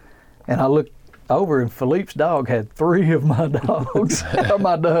gone, and I looked over, and Philippe's dog had 3 of my dogs,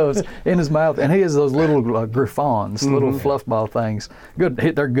 my doves, in his mouth, and he has those little griffons, little fluff ball things. Good,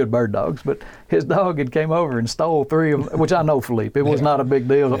 they're good bird dogs, but his dog had came over and stole 3 of them, which I know Philippe. It was not a big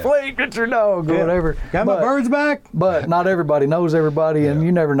deal. Philippe, get your dog or whatever. Got my birds back. But not everybody knows everybody, and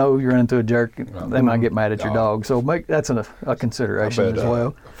you never know you're into a jerk. They might get mad at your dog. So that's a consideration as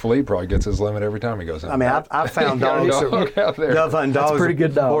well. Philippe probably gets his limit every time he goes out. I mean, I found dogs out there. Dove hunting dogs. That's a pretty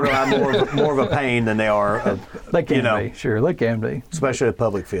good dog. Borderline more of a pain than they are. They can be, sure, they can be. Especially a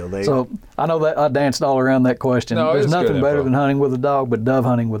public field. So I know that I danced all around that question. No, there's it's nothing good better info. than hunting with a dog, but dove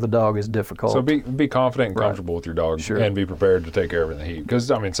hunting with a dog is difficult. So be confident and comfortable with your dog, and be prepared to take care of it in the heat. Because,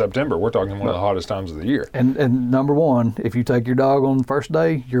 I mean, September, we're talking one of the hottest times of the year. And number one, if you take your dog on the first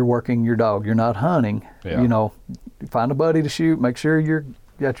day, you're working your dog. You're not hunting. Yeah. Find a buddy to shoot. Make sure you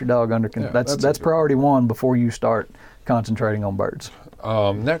got your dog under control. That's priority one before you start concentrating on birds.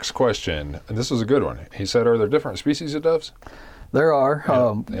 Next question, and this is a good one. He said, are there different species of doves? There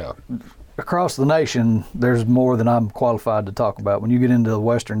are. Across the nation, there's more than I'm qualified to talk about. When you get into the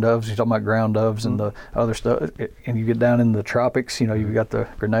western doves, you're talking about ground doves and the other stuff, and you get down in the tropics, you've got the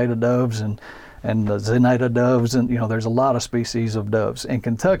Grenada doves and the Zenata doves, and there's a lot of species of doves. In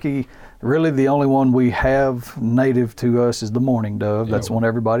Kentucky, really the only one we have native to us is the mourning dove. That's the one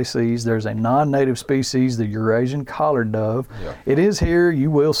everybody sees. There's a non-native species, the Eurasian collared dove. It is here.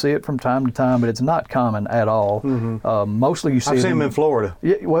 You will see it from time to time, but it's not common at all. Mostly you see I've seen them in Florida.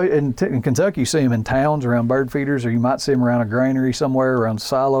 Yeah, well, in Kentucky, you see them in towns around bird feeders, or you might see them around a granary somewhere, around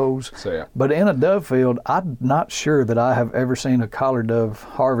silos. But in a dove field, I'm not sure that I have ever seen a collared dove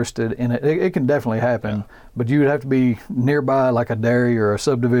harvested in it. It can definitely happen, but you would have to be nearby, like a dairy or a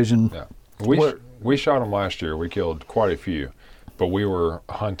subdivision. We shot them last year. We killed quite a few, but we were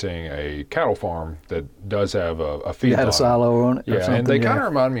hunting a cattle farm that does have a feed. You had a silo on it. Yeah, and they kind of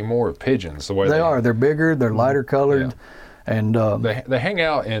remind me more of pigeons. The way they are. They're bigger. They're lighter colored. And they hang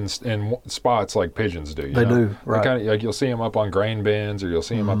out in spots like pigeons do. They do, right? Kind of, like you'll see them up on grain bins, or you'll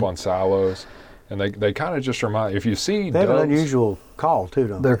see them up on silos, and they kind of just remind. If you see, they have an unusual call too,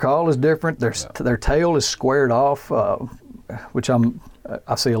 don't they? Their call is different. Their tail is squared off, which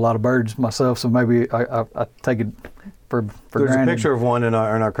I see a lot of birds myself, so maybe I take it for There's granted. a picture of one in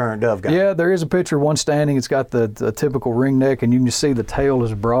our current dove guide. Yeah, there is a picture of one standing. It's got the typical ring neck, and you can just see the tail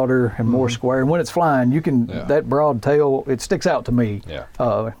is broader and more square. And when it's flying, you can that broad tail, it sticks out to me. Yeah.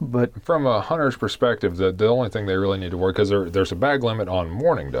 But from a hunter's perspective, the only thing they really need to work, because there's a bag limit on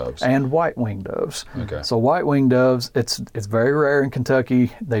mourning doves and white-winged doves. Okay. So white-winged doves, it's very rare in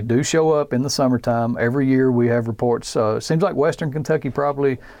Kentucky. They do show up in the summertime. Every year we have reports. It seems like Western Kentucky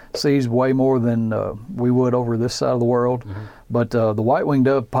probably sees way more than we would over this side of the world. But the white-winged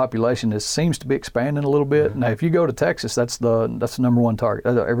dove population seems to be expanding a little bit. Now, if you go to Texas, that's the number one target.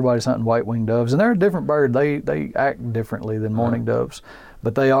 Everybody's hunting white-winged doves, and they're a different bird. They act differently than mourning doves,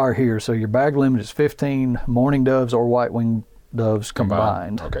 but they are here. So your bag limit is 15 mourning doves or white-winged doves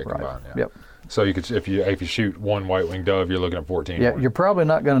combined. Okay, right. combined. Yeah. Yep. So you could, if you shoot one white-winged dove, you're looking at 14. Yeah, you're probably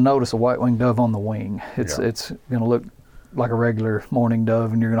not going to notice a white-winged dove on the wing. It's going to look like a regular mourning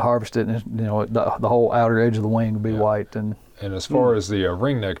dove, and you're going to harvest it, and the whole outer edge of the wing will be white. And as far as the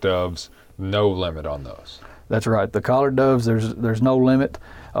ringneck doves, no limit on those. That's right. The collared doves, there's no limit.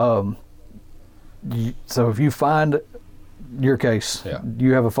 So if you find your case,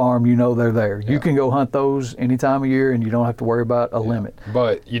 you have a farm, they're there. You can go hunt those any time of year, and you don't have to worry about a limit.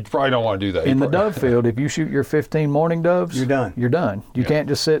 But you probably don't want to do that. In the dove field, if you shoot your 15 mourning doves, you're done. You're done. You can't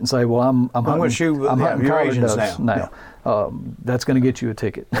just sit and say, "Well, I'm hunting collared doves now." That's going to get you a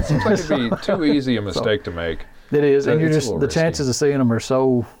ticket. It seems like it'd be too easy a mistake to make. It is, and It's the chances of seeing them are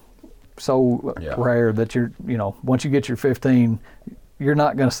so rare that once you get your 15, you're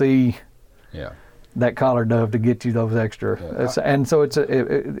not going to see that collared dove to get you those extra. And so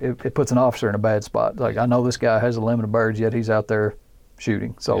it puts an officer in a bad spot. Like, I know this guy has a limit of birds, yet he's out there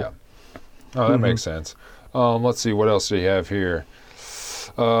shooting. So, that makes sense. Let's see, what else do you have here?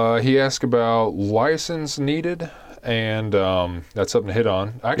 He asked about license needed, and that's something to hit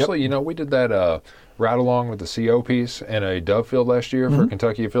on. Actually, we did that ride along with the CO piece in a dove field last year for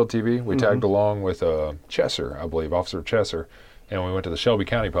Kentucky Field TV. We tagged along with Chesser, I believe, Officer Chesser, and we went to the Shelby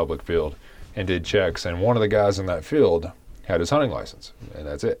County Public Field and did checks, and one of the guys in that field had his hunting license, and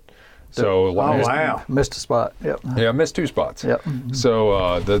that's it. So wow, missed a spot. Yeah, missed 2 spots.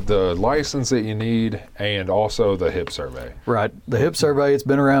 So the license that you need, and also the hip survey. Right, the hip survey, it's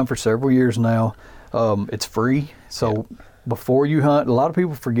been around for several years now. It's free, so before you hunt, a lot of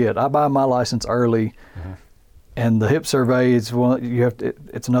people forget. I buy my license early, and the hip survey is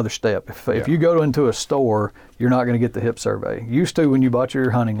it's another step. If you go into a store, you're not going to get the hip survey. Used to, when you bought your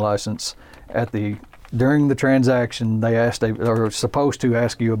hunting license, during the transaction, they are supposed to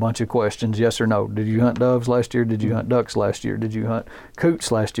ask you a bunch of questions, yes or no. Did you hunt doves last year? Did you hunt ducks last year? Did you hunt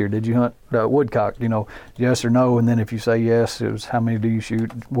coots last year? Did you hunt woodcock? Yes or no. And then if you say yes, it was how many do you shoot?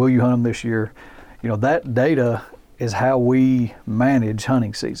 Will you hunt them this year? That data is how we manage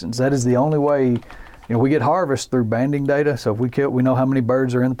hunting seasons. That is the only way. We get harvest through banding data. So if we kill, we know how many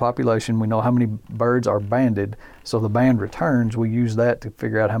birds are in the population. We know how many birds are banded. So the band returns, we use that to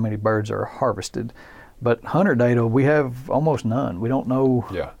figure out how many birds are harvested. But hunter data, we have almost none. We don't know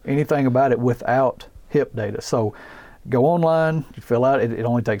anything about it without hip data. So go online, you fill out, it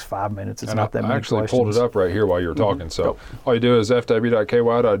only takes 5 minutes. It's not that many questions. I actually pulled it up right here while you were talking. So all you do is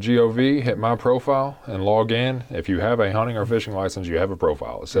fw.ky.gov, hit my profile, and log in. If you have a hunting or fishing license, you have a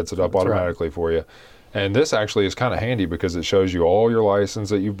profile. It sets it up automatically for you. And this actually is kind of handy because it shows you all your license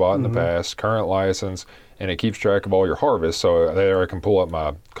that you've bought in the past, current license, and it keeps track of all your harvests. So there I can pull up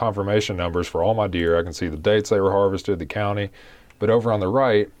my confirmation numbers for all my deer. I can see the dates they were harvested, the county. But over on the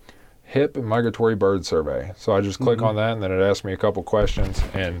right, hip and migratory bird survey. So I just click on that, and then it asks me a couple questions.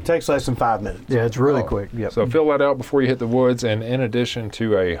 And it takes less than 5 minutes. Yeah, it's really quick. So fill that out before you hit the woods. And in addition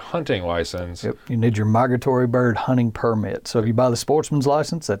to a hunting license, you need your migratory bird hunting permit. So if you buy the sportsman's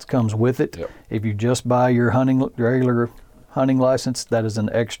license, that comes with it. If you just buy your regular hunting license, that is an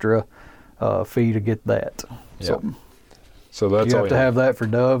extra fee to get that. So that's you have to have that for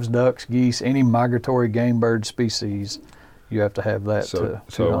doves, ducks, geese, any migratory game bird species. You have to have that to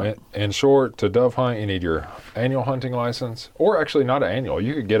hunt. In short, to dove hunt, you need your annual hunting license, or actually not an annual.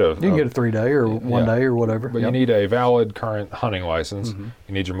 You could get a 3-day or 1 day or whatever. But you need a valid current hunting license.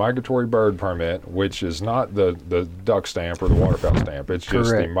 You need your migratory bird permit, which is not the duck stamp or the waterfowl stamp. It's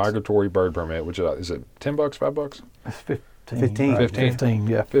just the migratory bird permit, which is it $10, $5? 15. Right, 15,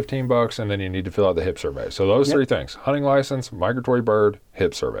 yeah. $15, and then you need to fill out the hip survey. So those 3 things: hunting license, migratory bird,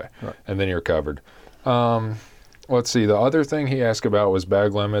 hip survey, and then you're covered. Let's see, the other thing he asked about was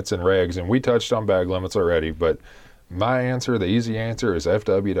bag limits and regs, and we touched on bag limits already, but my answer, the easy answer, is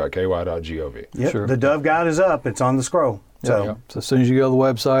fw.ky.gov. Yep, the Dove Guide is up. It's on the scroll. So as soon as you go to the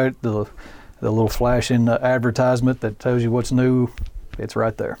website, the little flashing advertisement that tells you what's new, it's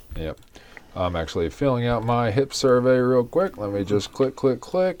right there. Yep. I'm actually filling out my hip survey real quick. Let me just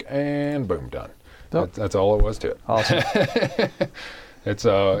click, and boom, done. That's all it was to it. Awesome. It's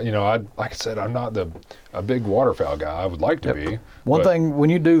like I said, I'm not a big waterfowl guy. I would like to be. One thing, when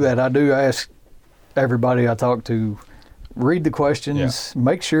you do that, I do ask everybody I talk to, read the questions,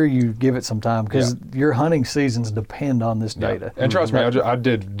 make sure you give it some time, because your hunting seasons depend on this data. And trust me, I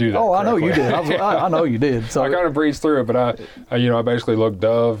did do that. Oh, I know you did. I know you did. So I kind of breezed through it, but I basically looked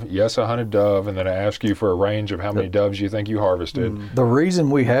dove. Yes, I hunted dove, and then I ask you for a range of how many doves you think you harvested. The reason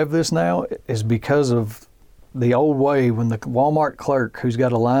we have this now is because of the old way, when the Walmart clerk who's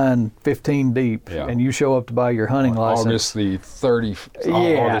got a line 15 deep and you show up to buy your hunting license. August the 30th.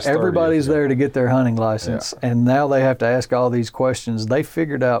 Yeah, everybody's there to get their hunting license. And now they have to ask all these questions. They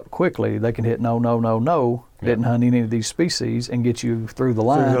figured out quickly they can hit no, didn't hunt any of these species, and get you through the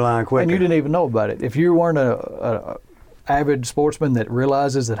line. Through the line quicker. And you didn't even know about it. If you weren't avid sportsman that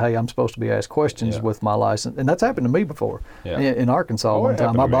realizes that, hey, I'm supposed to be asked questions Yeah. with my license. And that's happened to me before Yeah. in Arkansas Oh, one it time.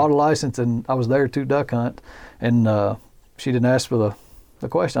 happened I to me. bought a license and I was there to duck hunt, and she didn't ask for the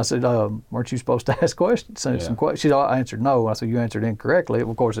question. I said, weren't you supposed to ask questions? Yeah. Some questions. She answered no. I said, you answered incorrectly.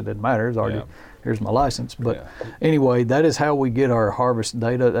 Of course, it didn't matter. It's already, Yeah. here's my license. But Yeah. anyway, that is how we get our harvest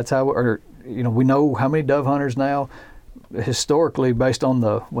data. That's how, we know how many dove hunters now. Historically, based on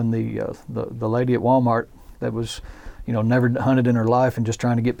when the lady at Walmart that was, never hunted in her life and just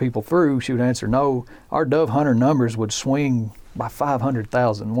trying to get people through, she would answer no. Our dove hunter numbers would swing by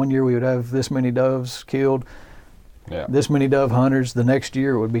 500,000. One year we would have this many doves killed, Yeah. this many dove hunters. The next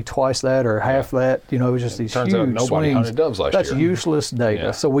year it would be twice that or half that. It was just these Turns huge out nobody swings. hunted doves last That's year. useless data.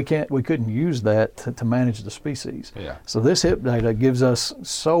 Yeah. So we couldn't use that to manage the species. Yeah. So this HIP data gives us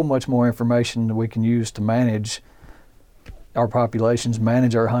so much more information that we can use to manage our populations,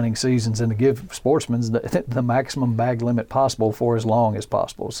 manage our hunting seasons, and to give sportsmen the maximum bag limit possible for as long as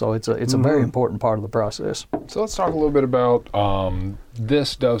possible. So it's a very important part of the process. So let's talk a little bit about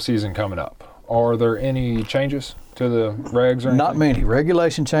this dove season coming up. Are there any changes to the regs or anything? Not many.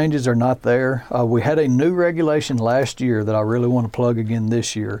 Regulation changes are not there. We had a new regulation last year that I really want to plug again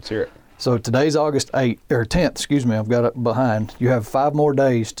this year. Let's hear it. So today's August 10th, excuse me, I've got it behind. You have 5 more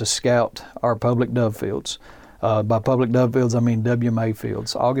days to scout our public dove fields. By public dove fields, I mean WMA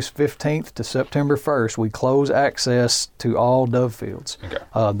fields. August 15th to September 1st, we close access to all dove fields.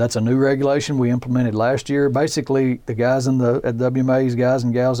 Okay. That's a new regulation we implemented last year. Basically, the guys at WMA's, guys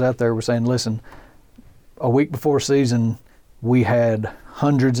and gals out there were saying, listen, a week before season, we had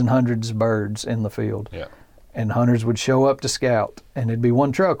hundreds and hundreds of birds in the field. Yeah. And hunters would show up to scout, and it'd be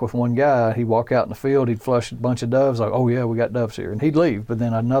one truck with one guy. He'd walk out in the field, he'd flush a bunch of doves, like, oh yeah, we got doves here. And he'd leave, but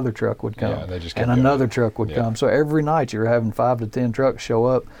then another truck would come. Yeah, they just kept and going. another truck would Yeah. come. So every night you're having 5 to 10 trucks show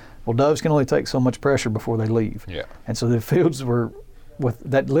up. Well, doves can only take so much pressure before they leave. Yeah. And so the fields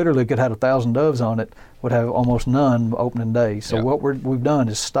that literally could have 1,000 doves on it would have almost none opening day. So Yeah. what we've done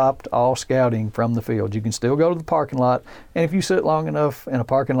is stopped all scouting from the field. You can still go to the parking lot, and if you sit long enough in a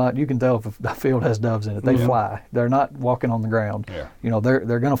parking lot, you can tell if the field has doves in it. They fly. They're not walking on the ground. Yeah.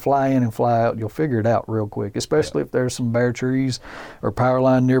 They're going to fly in and fly out. You'll figure it out real quick, especially if there's some bare trees or power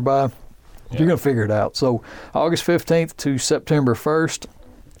line nearby. You're going to figure it out. So August 15th to September 1st,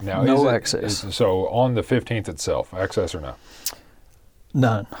 Now, no access. So on the 15th itself, access or no?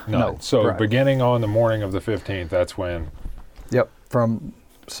 None. None. No. So Right. beginning on the morning of the 15th, that's when. Yep.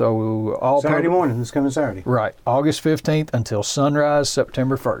 All Saturday morning, this coming Saturday. Right. August 15th until sunrise,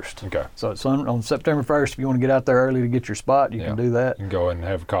 September 1st. Okay. So on September 1st, if you want to get out there early to get your spot, you can do that. You can go and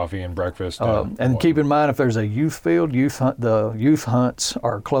have coffee and breakfast. And keep in mind, if there's a youth field, the youth hunts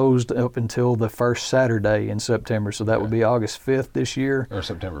are closed up until the first Saturday in September. So that would be August 5th this year. Or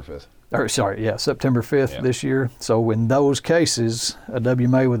September 5th. September 5th Yeah. this year. So in those cases, a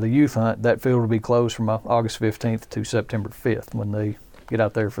WMA with a youth hunt, that field will be closed from August 15th to September 5th when they get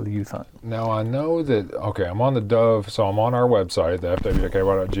out there for the youth hunt. Now I know that, okay, I'm on the dove, so I'm on our website, the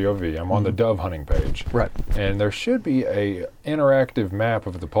fwky.gov. I'm on the dove hunting page. Right. And there should be a interactive map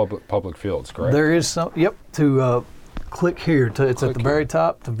of the public fields, correct? There is some, to click here. It's Click at the very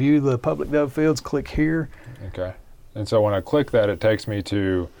top to view the public dove fields, click here. Okay. And so when I click that, it takes me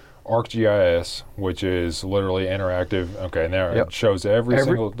to ArcGIS, which is literally interactive. Okay, now it shows every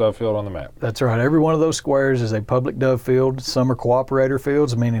single dove field on the map. That's right. Every one of those squares is a public dove field. Some are cooperator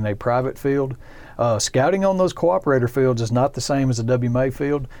fields, meaning a private field. Scouting on those cooperator fields is not the same as a WMA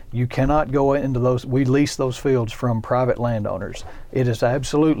field. You cannot go into those. We lease those fields from private landowners. It is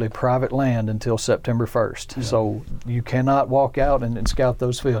absolutely private land until September 1st. Yeah. So you cannot walk out and scout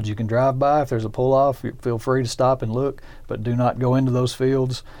those fields. You can drive by. If there's a pull-off, feel free to stop and look, but do not go into those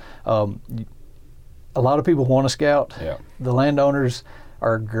fields. A lot of people want to scout. Yeah. The landowners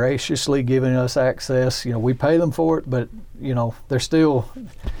are graciously giving us access. We pay them for it, but they're still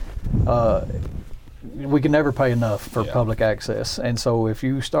we can never pay enough for public access. And so if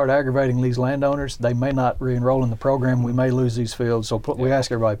you start aggravating these landowners, they may not re-enroll in the program. We may lose these fields. So we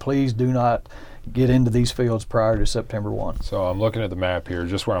ask everybody, please do not get into these fields prior to September 1. So I'm looking at the map here.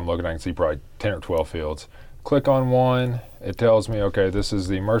 Just where I'm looking, I can see probably 10 or 12 fields. Click on one. It tells me, okay, this is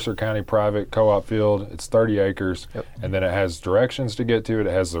the Mercer County private co-op field. It's 30 acres. Yep. And then it has directions to get to it.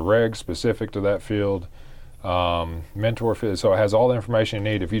 It has the regs specific to that field. Mentor field. So it has all the information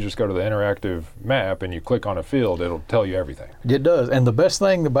you need. If you just go to the interactive map and you click on a field, it'll tell you everything. It does. And the best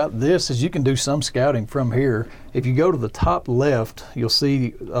thing about this is you can do some scouting from here. If you go to the top left, you'll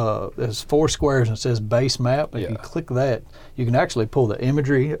see there's 4 squares and it says base map. If you click that, you can actually pull the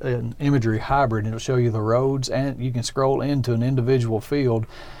imagery, an imagery hybrid, and it'll show you the roads, and you can scroll into an individual field.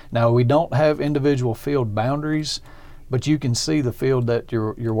 Now, we don't have individual field boundaries. but you can see the field that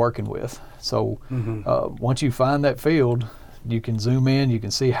you're working with. So once you find that field, you can zoom in, you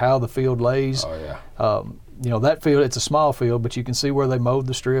can see how the field lays. Oh, yeah. That field, it's a small field, but you can see where they mowed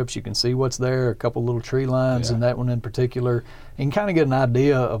the strips. You can see what's there, a couple little tree lines in that one in particular. You can kind of get an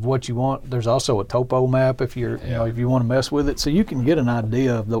idea of what you want. There's also a topo map if if you want to mess with it. So you can get an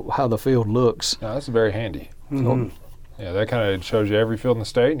idea of how the field looks. No, that's very handy. So, Yeah, that kind of shows you every field in the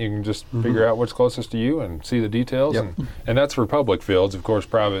state, and you can just figure out what's closest to you and see the details. Yep. And that's for public fields. Of course,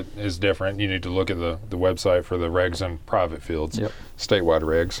 private is different. You need to look at the website for the regs on private fields, statewide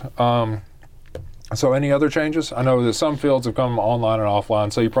regs. So any other changes? I know that some fields have come online and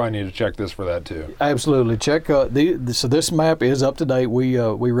offline, so you probably need to check this for that too. Absolutely. Check. So this map is up to date. We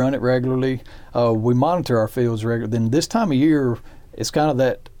run it regularly. We monitor our fields regularly. Then this time of year, it's kind of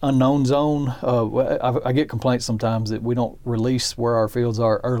that unknown zone. I get complaints sometimes that we don't release where our fields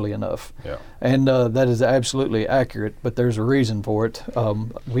are early enough. Yeah. And that is absolutely accurate, but there's a reason for it.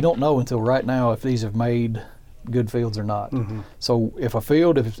 We don't know until right now if these have made good fields or not. So if a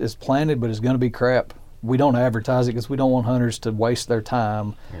field is planted but is going to be crap, we don't advertise it because we don't want hunters to waste their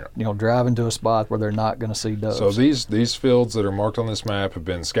time, driving to a spot where they're not going to see doves. So these fields that are marked on this map have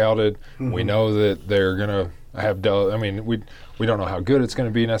been scouted. We know that they're going to have doves. I mean, we don't know how good it's going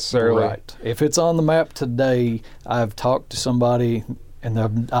to be necessarily. Right. If it's on the map today, I've talked to somebody, and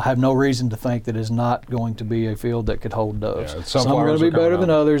I have no reason to think that it's not going to be a field that could hold doves. Yeah, some are going to be better than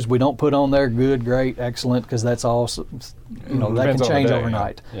others. We don't put on there good, great, excellent, because that's all, that can change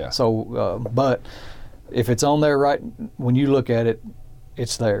overnight. Yeah. So, but if it's on there right, when you look at it,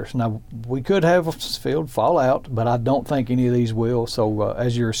 it's theirs. Now, we could have a field fall out, but I don't think any of these will. So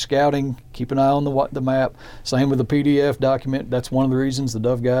as you're scouting, keep an eye on the map. Same with the PDF document. That's one of the reasons the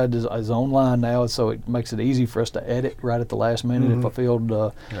Dove Guide is online now, so it makes it easy for us to edit right at the last minute if a field.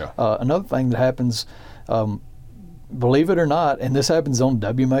 Another thing that happens, believe it or not, and this happens on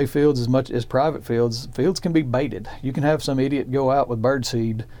WMA fields as much as private fields, fields can be baited. You can have some idiot go out with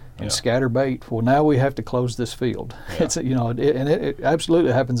birdseed and scatter bait. Well, now we have to close this field. It's it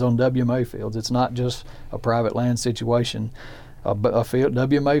absolutely happens on WMA fields. It's not just a private land situation. But a field,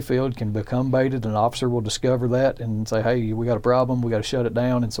 WMA field, can become baited. An officer will discover that and say, "Hey, we got a problem. We got to shut it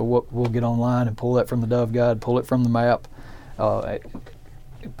down." And so we'll get online and pull that from the Dove Guide, pull it from the map,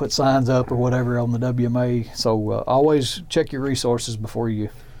 put signs up or whatever on the WMA. So always check your resources before you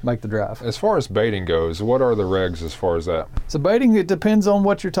make the drive. As far as baiting goes, what are the regs as far as that? So baiting, it depends on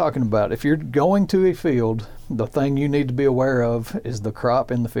what you're talking about. If you're going to a field, the thing you need to be aware of is the crop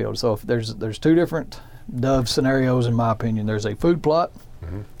in the field. So if there's two different dove scenarios in my opinion. There's a food plot.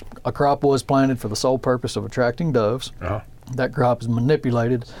 A crop was planted for the sole purpose of attracting doves. That crop is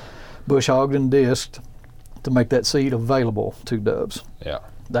manipulated, bush hogged and disked to make that seed available to doves.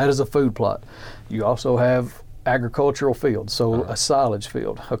 That is a food plot. You also have agricultural fields, so a silage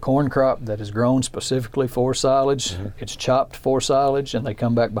field, a corn crop that is grown specifically for silage. It's chopped for silage, and they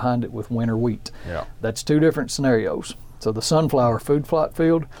come back behind it with winter wheat. That's two different scenarios. So the sunflower food plot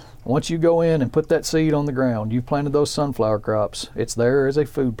field, once you go in and put that seed on the ground, you've planted those sunflower crops, it's there as a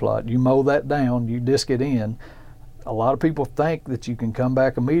food plot. You mow that down, you disc it in. A lot of people think that you can come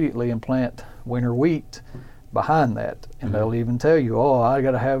back immediately and plant winter wheat behind that, and they'll even tell you, "Oh, I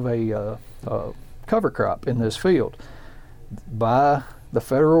got to have a cover crop in this field." By the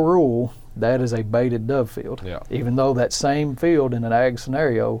federal rule, that is a baited dove field. Even though that same field in an ag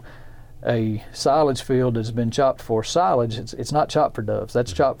scenario, a silage field has been chopped for silage, it's not chopped for doves.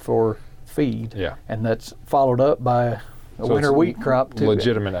 That's chopped for feed, and that's followed up by a winter wheat crop too.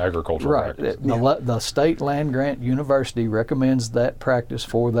 Legitimate agricultural practice. The state land grant university recommends that practice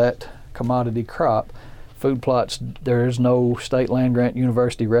for that commodity crop. Food plots, there is no state land grant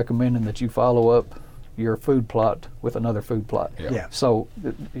university recommending that you follow up your food plot with another food plot. So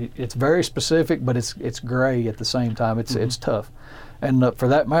it's very specific, but it's gray at the same time. It's tough. And for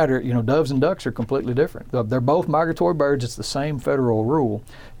that matter, doves and ducks are completely different. They're both migratory birds. It's the same federal rule.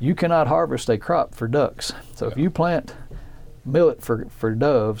 You cannot harvest a crop for ducks. So if you plant millet for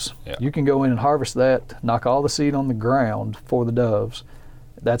doves, you can go in and harvest that, knock all the seed on the ground for the doves.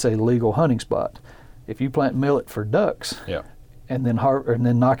 That's a legal hunting spot. If you plant millet for ducks, and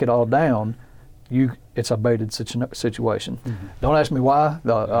then knock it all down, it's a baited situation. Don't ask me why.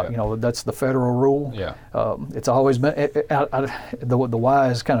 That's the federal rule. It's always been. The why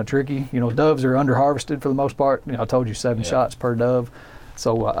is kind of tricky. Doves are under harvested for the most part. I told you 7 shots per dove.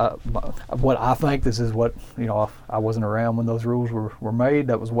 So what I think, this is what I wasn't around when those rules were made.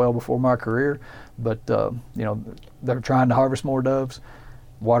 That was well before my career. But they're trying to harvest more doves.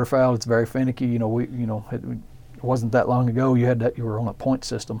 Waterfowl, it's very finicky. it wasn't that long ago you were on a point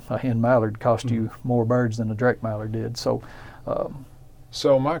system. A hen mallard cost you more birds than a drake mallard did. So,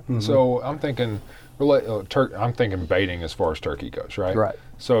 so I'm thinking, I'm thinking baiting as far as turkey goes, right? Right.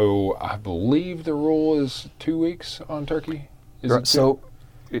 So I believe the rule is 2 weeks on turkey. Is right. it So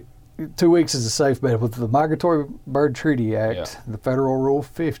 2 weeks is a safe bet. With the Migratory Bird Treaty Act, the Federal Rule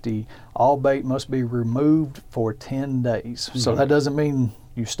 50, all bait must be removed for 10 days. So that doesn't mean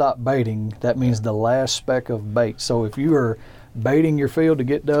you stop baiting. That means the last speck of bait. So if you are baiting your field to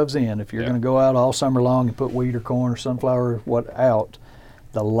get doves in, if you're going to go out all summer long and put wheat or corn or sunflower out,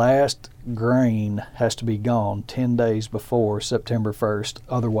 the last grain has to be gone 10 days before September 1st.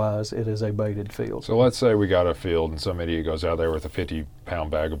 Otherwise, it is a baited field. So let's say we got a field and some idiot goes out there with a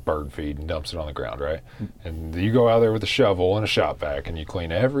 50-pound bag of bird feed and dumps it on the ground, right? And you go out there with a shovel and a shop vac and you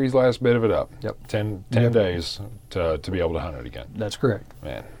clean every last bit of it up. Yep. 10 days to be able to hunt it again. That's correct.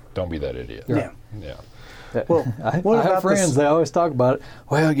 Man, don't be that idiot. Yeah. Yeah. Well, I have friends, they always talk about it.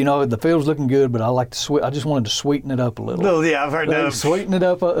 Well, the field's looking good, but I just wanted to sweeten it up a little. No, yeah, I've heard that. Sweeten it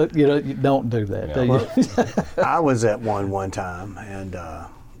up, you don't do that. Yeah. Do you? I was at one time, and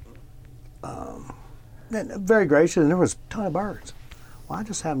very gracious, and there was a ton of birds. Well, I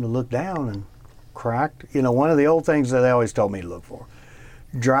just happened to look down and cracked. One of the old things that they always told me to look for: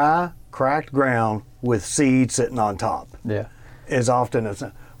 dry, cracked ground with seed sitting on top. Yeah. As often as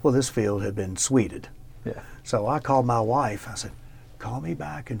this field had been sweeted. Yeah. So I called my wife. I said, call me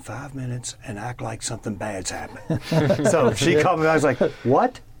back in 5 minutes and act like something bad's happening. So she called me back. I was like,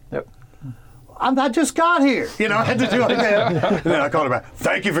 what? Yep. I just got here. I had to do like that. And then I called her back.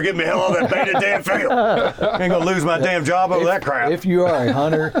 Thank you for getting me the hell out of that baited damn field. I ain't going to lose my damn job over that crap. If you are a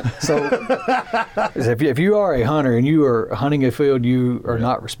hunter, if you are a hunter and you are hunting a field you are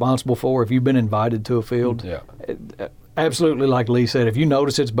not responsible for, if you've been invited to a field, absolutely, like Lee said, if you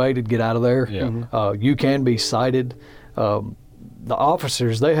notice it's baited, get out of there. Yeah. You can be cited. The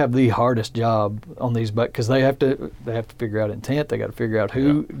officers, they have the hardest job on these because they have to figure out intent. They got to figure out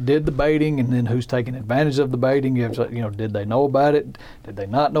who did the baiting and then who's taking advantage of the baiting. You have to, did they know about it? Did they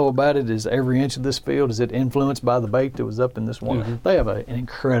not know about it? Is every inch of this field, is it influenced by the bait that was up in this one? They have an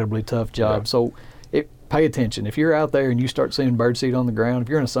incredibly tough job. So pay attention. If you're out there and you start seeing birdseed on the ground, if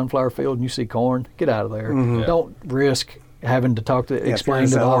you're in a sunflower field and you see corn, get out of there. Don't risk having to explain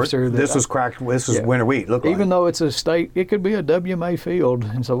to the officer that this was cracked. This was winter wheat. Even though it's a state, it could be a WMA field,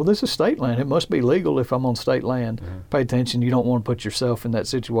 and so this is state land. It must be legal if I'm on state land. Pay attention. You don't want to put yourself in that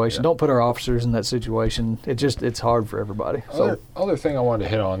situation. Don't put our officers in that situation. It's hard for everybody. So other thing I wanted to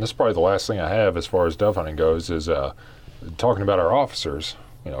hit on. This is probably the last thing I have as far as dove hunting goes. Is talking about our officers.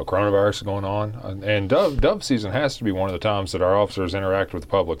 Coronavirus is going on, and dove season has to be one of the times that our officers interact with the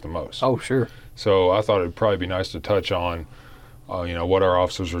public the most. Oh, sure. So I thought it'd probably be nice to touch on, what our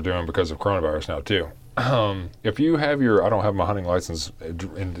officers are doing because of coronavirus now too. If you have I don't have my hunting license,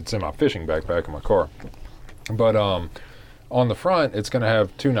 and it's in my fishing backpack in my car, but on the front it's going to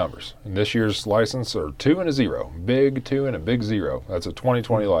have 2 numbers. And this year's license are 2 and a 0, big 2 and a big 0. That's a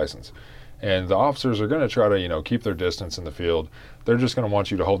 2020 license. And the officers are going to try to, keep their distance in the field. They're just going to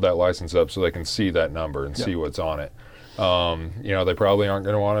want you to hold that license up so they can see that number and see what's on it. They probably aren't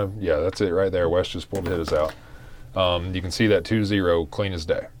going to want to. Yeah, that's it right there. Wes just pulled his out. You can see that 2-0 clean as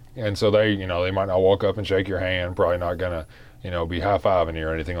day. And so they might not walk up and shake your hand. Probably not going to, be high-fiving you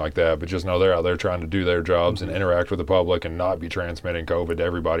or anything like that. But just know they're out there trying to do their jobs and interact with the public and not be transmitting COVID to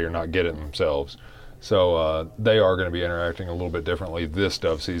everybody or not get it themselves. So they are going to be interacting a little bit differently this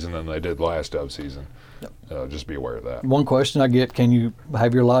dove season than they did last dove season. Just be aware of that. One question I get, can you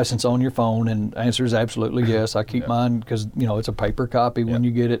have your license on your phone? And answer is absolutely yes. I keep mine because, it's a paper copy when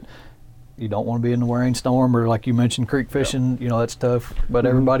you get it. You don't want to be in the rainstorm or like you mentioned, creek fishing, that's tough. But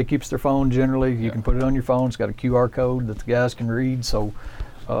everybody keeps their phone generally. You can put it on your phone. It's got a QR code that the guys can read. So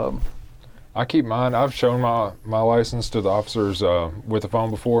I keep mine. I've shown my license to the officers with the phone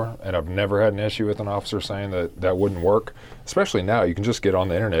before, and I've never had an issue with an officer saying that wouldn't work. Especially now, you can just get on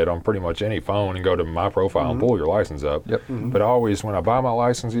the internet on pretty much any phone and go to my profile and pull your license up. Yep. But always, when I buy my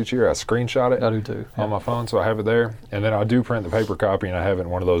license each year, I screenshot it. I do too. On my phone, so I have it there. And then I do print the paper copy, and I have it in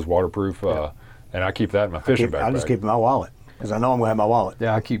one of those waterproof, and I keep that in my fishing backpack. I just keep it in my wallet because I know I'm going to have my wallet.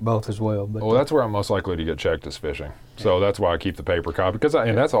 Yeah, I keep both as well. But well, that's where I'm most likely to get checked is fishing. So that's why I keep the paper copy.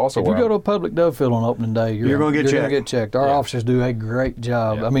 And that's also if you go to a public dove field on opening day, you're going to get checked. Our officers do a great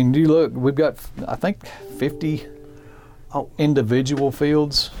job. Yeah. I mean, you look, we've got, I think, 50 individual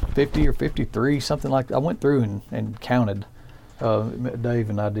fields, 50 or 53, something like that. I went through and counted. Dave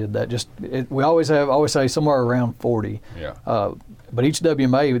and I did that. We always say somewhere around 40. Yeah. But each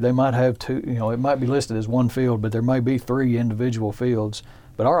WMA, they might have 2, it might be listed as one field, but there may be 3 individual fields.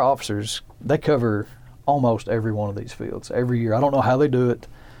 But our officers, they cover almost every one of these fields every year. I don't know how they do it.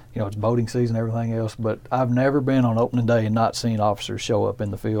 It's boating season, everything else, but I've never been on opening day and not seen officers show up in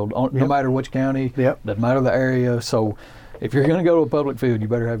the field, no matter which county, doesn't matter the area. So if you're going to go to a public field, you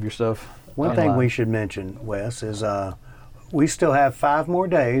better have your stuff. One thing we should mention, Wes, is we still have 5 more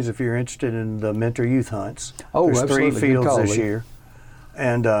days if you're interested in the Mentor Youth Hunts. Oh, There's absolutely. 3 fields this year.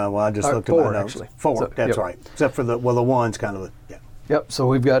 And, I just looked at my 4, notes. actually. 4, So, that's right. Except for the one's kind of Yep, so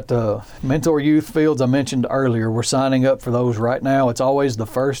we've got Mentor Youth Fields I mentioned earlier. We're signing up for those right now. It's always the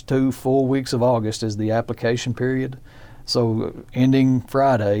first 2 full weeks of August is the application period. So ending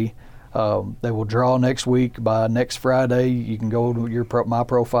Friday, they will draw next week. By next Friday, you can go to my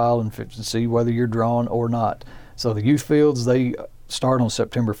profile and see whether you're drawn or not. So the youth fields, they start on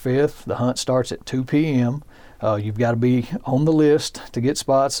September 5th. The hunt starts at 2 p.m. You've got to be on the list to get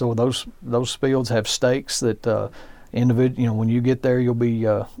spots. So those fields have stakes that when you get there, you'll be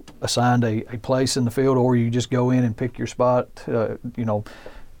assigned a place in the field, or you just go in and pick your spot. And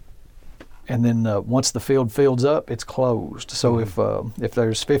then once the field fills up, it's closed. So if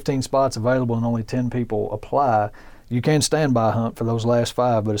there's 15 spots available and only 10 people apply, you can standby hunt for those last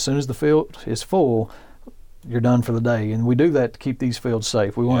 5. But as soon as the field is full, you're done for the day. And we do that to keep these fields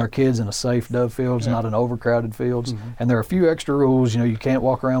safe. We want our kids in a safe dove fields, not in overcrowded fields. And there are a few extra rules. You can't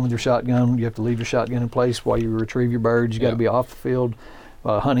walk around with your shotgun. You have to leave your shotgun in place while you retrieve your birds. You got to be off the field.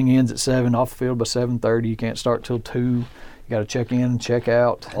 Hunting ends at 7, off the field by 7:30. You can't start till 2. You got to check in and check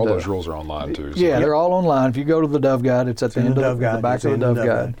out. All those rules are online too. So. Yeah, they're all online. If you go to the Dove Guide, it's at the end of the back of the Dove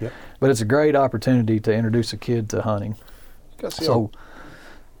Guide. Yep. But it's a great opportunity to introduce a kid to hunting.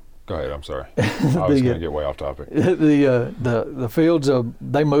 Go ahead. I'm sorry. I was going to get way off topic. The fields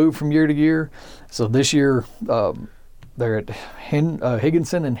they move from year to year. So this year they're at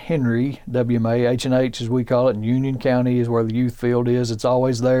Higginson and Henry WMA, H&H as we call it, and Union County is where the youth field is. It's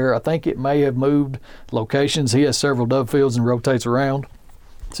always there. I think it may have moved locations. He has several dove fields and rotates around.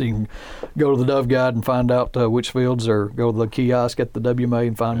 So you can go to the Dove Guide and find out which fields, or go to the kiosk at the WMA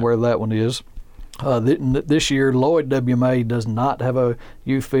and find where that one is. This year, Lloyd WMA does not have a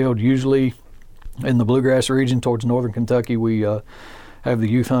youth field. Usually in the Bluegrass region towards northern Kentucky, we have the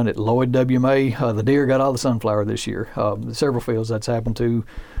youth hunt at Lloyd WMA. The deer got all the sunflower this year. Several fields that's happened to.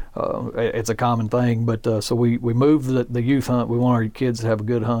 It's a common thing, but so we moved the youth hunt. We want our kids to have a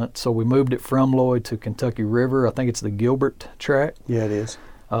good hunt, so we moved it from Lloyd to Kentucky River. I think it's the Gilbert track. Yeah, it is.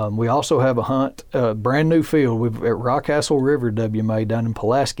 We also have a hunt, brand new field at Rockcastle River WMA down in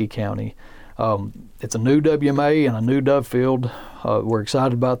Pulaski County. It's a new WMA and a new dove field. We're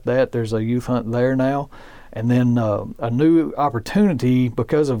excited about that. There's a youth hunt there now. And then a new opportunity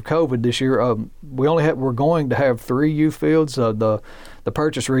because of COVID this year. We're going to have 3 youth fields. The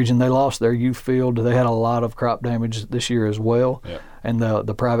Purchase region, they lost their youth field. They had a lot of crop damage this year as well. Yeah. And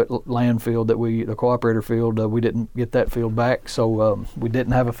the private land field the cooperator field, we didn't get that field back. So we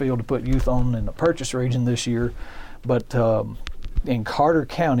didn't have a field to put youth on in the Purchase region this year. But in Carter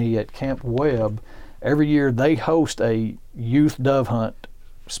County at Camp Webb, every year they host a youth dove hunt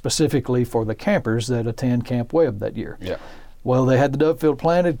specifically for the campers that attend Camp Webb that year. Yeah. Well, they had the dove field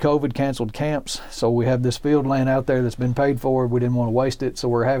planted. COVID canceled camps, so we have this field land out there that's been paid for. We didn't want to waste it, so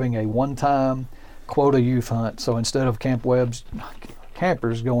we're having a one-time quota youth hunt. So instead of Camp Webb's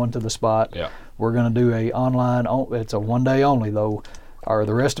campers going to the spot, we're going to do a online. It's a one-day only though.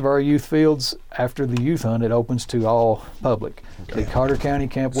 The rest of our youth fields, after the youth hunt, it opens to all public. Okay. The Carter County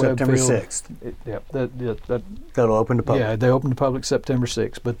Camp Webb September field. 6th. That'll open to public. Yeah, they open to public September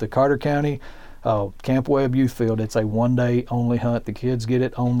 6th. But the Carter County Camp Webb Youth Field, it's a one-day only hunt. The kids get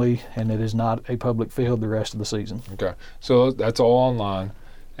it only, and it is not a public field the rest of the season. Okay, so that's all online.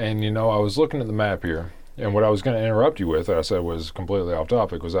 And, I was looking at the map here. And what I was going to interrupt you with, that I said was completely off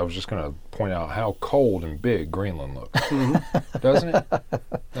topic, was I was just going to point out how cold and big Greenland looks. Doesn't it?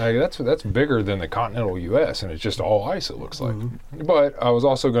 That's bigger than the continental U.S., and it's just all ice, it looks like. But I was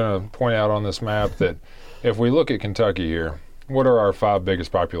also going to point out on this map that if we look at Kentucky here, what are our 5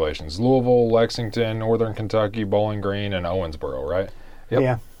 biggest populations? Louisville, Lexington, Northern Kentucky, Bowling Green, and Owensboro, right? Yep.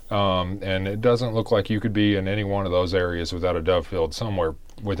 Yeah. And it doesn't look like you could be in any one of those areas without a dove field somewhere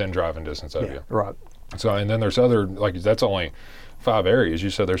within driving distance of you. Right. So, and then there's other, that's only 5 areas. You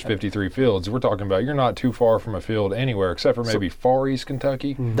said there's 53 fields. We're talking about you're not too far from a field anywhere except for maybe far east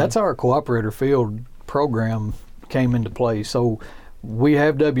Kentucky. That's how our cooperator field program came into play. So we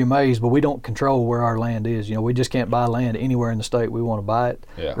have WMAs, but we don't control where our land is. We just can't buy land anywhere in the state we want to buy it.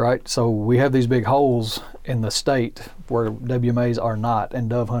 Yeah. Right? So we have these big holes in the state where WMAs are not and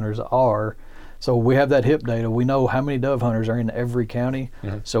dove hunters are. So we have that HIP data. We know how many dove hunters are in every county.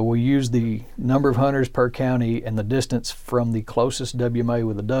 So we use the number of hunters per county and the distance from the closest WMA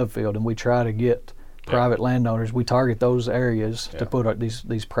with a dove field, and we try to get private landowners. We target those areas to put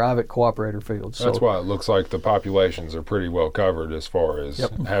these private cooperator fields. That's why it looks like the populations are pretty well covered as far as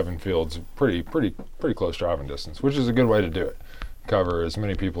having fields pretty close driving distance, which is a good way to do it. Cover as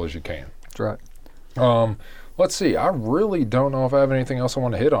many people as you can. That's right. Let's see. I really don't know if I have anything else I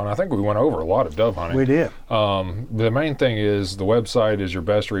want to hit on. I think we went over a lot of dove hunting. We did. The main thing is the website is your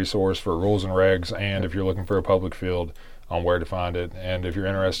best resource for rules and regs, and if you're looking for a public field, on where to find it. And if you're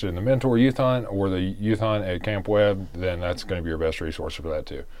interested in the Mentor Youth Hunt or the Youth Hunt at Camp Webb, then that's going to be your best resource for that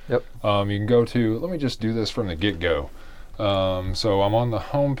too. Yep. You can go to, let me just do this from the get-go. So I'm on the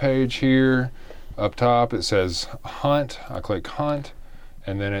home page here. Up top it says Hunt. I click Hunt,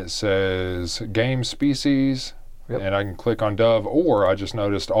 and then it says Game Species, and I can click on dove, or I just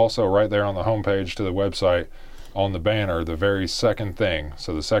noticed also right there on the home page to the website, on the banner, the very second thing.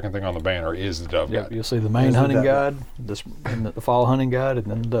 So the second thing on the banner is the dove guide. You'll see the main hunting guide, and the fall hunting guide, and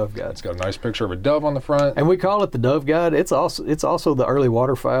then the dove guide. It's got a nice picture of a dove on the front. And we call it the dove guide. It's also the early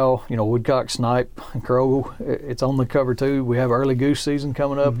waterfowl, woodcock, snipe, and crow. It's on the cover too. We have early goose season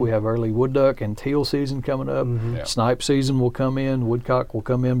coming up. We have early wood duck and teal season coming up. Yeah. Snipe season will come in. Woodcock will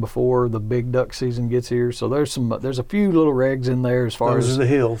come in before the big duck season gets here. So there's a few little regs in there as far as those are the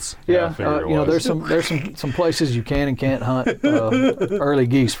hills. Yeah, I figured it was. there's some places you can and can't hunt early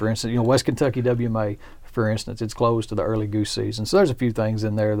geese, for instance. West Kentucky WMA, for instance, it's closed to the early goose season. So there's a few things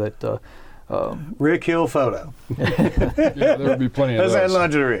in there that Rick Hill photo. There would be plenty of That's that those.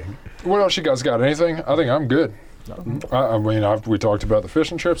 luncheon rig. What else you guys got? Anything? I think I'm good. We talked about the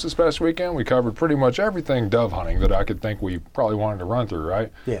fishing trips this past weekend. We covered pretty much everything dove hunting that I could think we probably wanted to run through,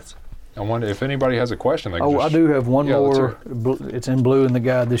 right? Yes. I wonder if anybody has a question. They can I do have one let's more. hear It's in blue in the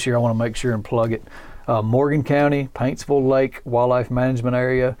guide this year. I want to make sure and plug it. Morgan County, Paintsville Lake Wildlife Management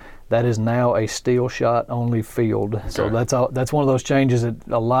Area, that is now a steel shot only field. Okay. So that's one of those changes that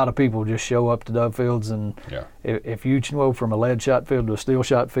a lot of people just show up to dove fields, and if you go from a lead shot field to a steel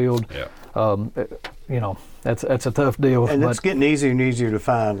shot field, that's a tough deal. And it's getting easier and easier to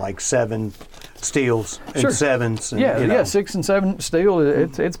find like 7 steels and 7s. And, 6 and 7 steel.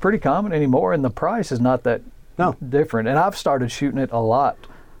 It's pretty common anymore, and the price is not that different. And I've started shooting it a lot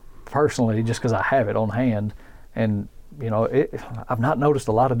personally, just because I have it on hand, and I've not noticed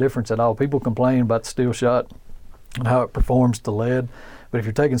a lot of difference at all. People complain about the steel shot and how it performs to lead, but if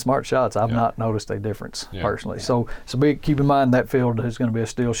you're taking smart shots, I've not noticed a difference personally. So keep in mind that field is going to be a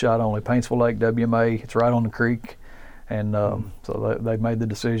steel shot only. Paintsville Lake WMA. It's right on the creek, and so they've made the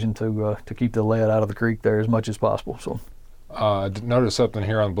decision to keep the lead out of the creek there as much as possible. So I noticed something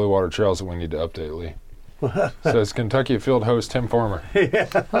here on Blue Water Trails that we need to update, Lee. Says Kentucky field host Tim Farmer. Yeah.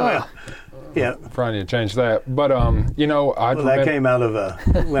 Trying to change that, but that came out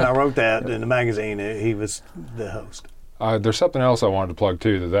of when I wrote that in the magazine. He was the host. There's something else I wanted to plug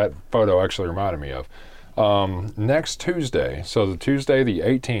too that photo actually reminded me of. Next Tuesday, so the Tuesday the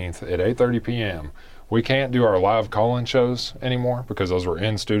 18th at 8:30 p.m. We can't do our live call-in shows anymore because those were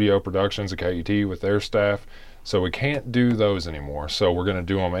in-studio productions at KET with their staff, so we can't do those anymore. So we're going to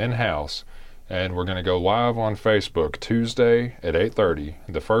do them in-house. And we're going to go live on Facebook Tuesday at 8:30.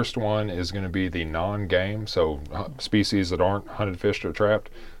 The first one is going to be the non-game, so species that aren't hunted, fished, or trapped.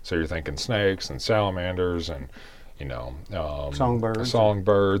 So you're thinking snakes and salamanders and,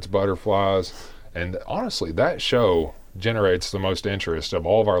 songbirds, butterflies. And honestly, that show generates the most interest of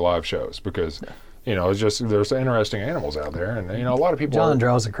all of our live shows because, it's just there's interesting animals out there, and a lot of people. John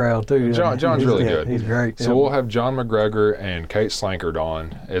draws a crowd too. John's really good. He's great. So we'll have John McGregor and Kate Slankard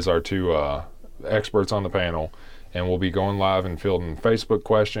on as our two experts on the panel, and we'll be going live and fielding Facebook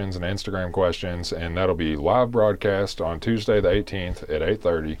questions and Instagram questions, and that'll be live broadcast on Tuesday the 18th at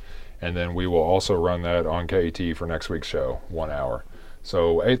 8:30, and then we will also run that on KET for next week's show, 1 hour.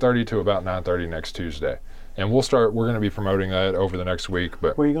 So 8:30 to about 9:30 next Tuesday. And we're going to be promoting that over the next week.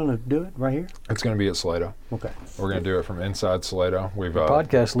 But where are you going to do it? Right here? It's going to be at Salado. Okay. We're going to do it from inside Salado. We've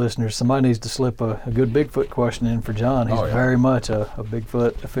podcast listeners, somebody needs to slip a good Bigfoot question in for John. He's very much a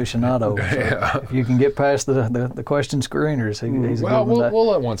Bigfoot aficionado. So if you can get past the question screeners, he's we'll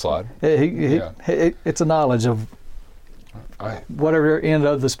let one slide. It's a knowledge of whatever end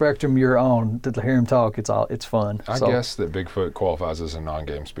of the spectrum you're on. To hear him talk, it's fun. I guess that Bigfoot qualifies as a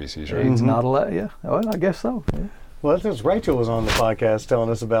non-game species, right? It's not allowed. Yeah, well, I guess so. Yeah. Well, since Rachel was on the podcast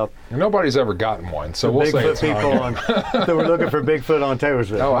telling us about nobody's ever gotten one, so we'll say it's people that were looking for Bigfoot on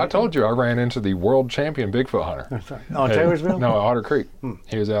Taylorsville. Oh, I told you I ran into the world champion Bigfoot hunter on Taylorsville. No, Otter Creek.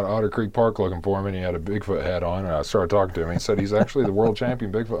 He was out at Otter Creek Park looking for him, and he had a Bigfoot hat on. And I started talking to him. He said he's actually the world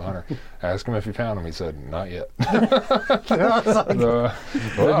champion Bigfoot hunter. I asked him if he found him. He said not yet.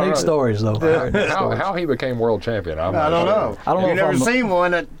 Neat stories though. How he became world champion, I don't know. I don't know. You've never seen one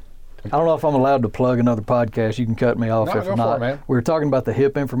that I don't know if I'm allowed to plug another podcast. You can cut me off No, if go for not. it, man. We were talking about the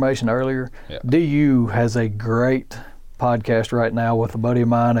hip information earlier. Yeah. DU has a great podcast right now with a buddy of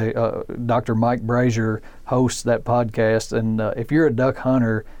mine, Dr. Mike Brazier hosts that podcast. And if you're a duck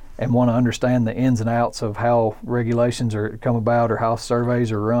hunter and want to understand the ins and outs of how regulations are come about or how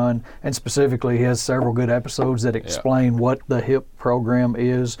surveys are run, and specifically he has several good episodes that explain what the HIP program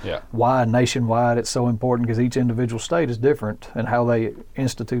is, why nationwide it's so important, because each individual state is different and how they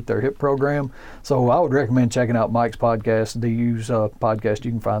institute their HIP program. So I would recommend checking out Mike's podcast, DU's podcast.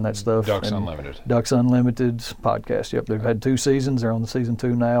 You can find that stuff. Ducks and Unlimited. Ducks Unlimited's podcast. Yep, they've had 2 seasons. They're on the season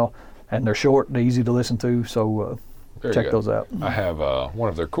 2 now, and they're short and easy to listen to. So Very check good. those out. I have one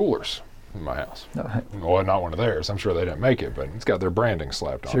of their coolers in my house. No, Well, not one of theirs. I'm sure they didn't make it, but it's got their branding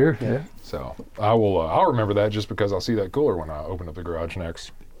slapped on sure, it. yeah. So I will. I'll remember that just because I'll see that cooler when I open up the garage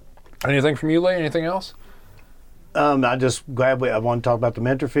next. Anything from you, Lee? Anything else? I just glad I want to talk about the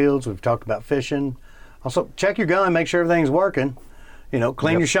mentor fields. We've talked about fishing. Also, check your gun, make sure everything's working. You know,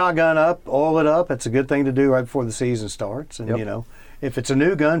 clean your shotgun up, oil it up. It's a good thing to do right before the season starts. And you know, if it's a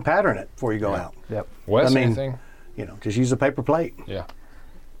new gun, pattern it before you go out. Yep. Wes, I mean, anything? You know, just use a paper plate. Yeah.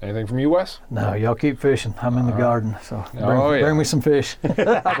 Anything from you, Wes? No, y'all keep fishing. I'm in the garden, so Oh, yeah. bring me some fish. bring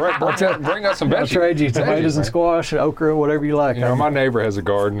us some I'll veggies. trade you tomatoes Veggies, and squash, okra, whatever you like. You know, my neighbor has a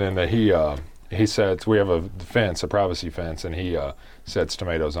garden, and he sets. We have a fence, a privacy fence, and he sets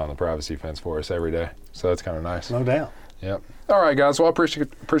tomatoes on the privacy fence for us every day. So that's kind of nice. No doubt. Yep. All right, guys. Well, I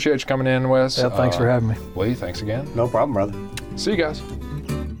appreciate you coming in, Wes. Yeah, thanks for having me. Lee, thanks again. No problem, brother. See you guys.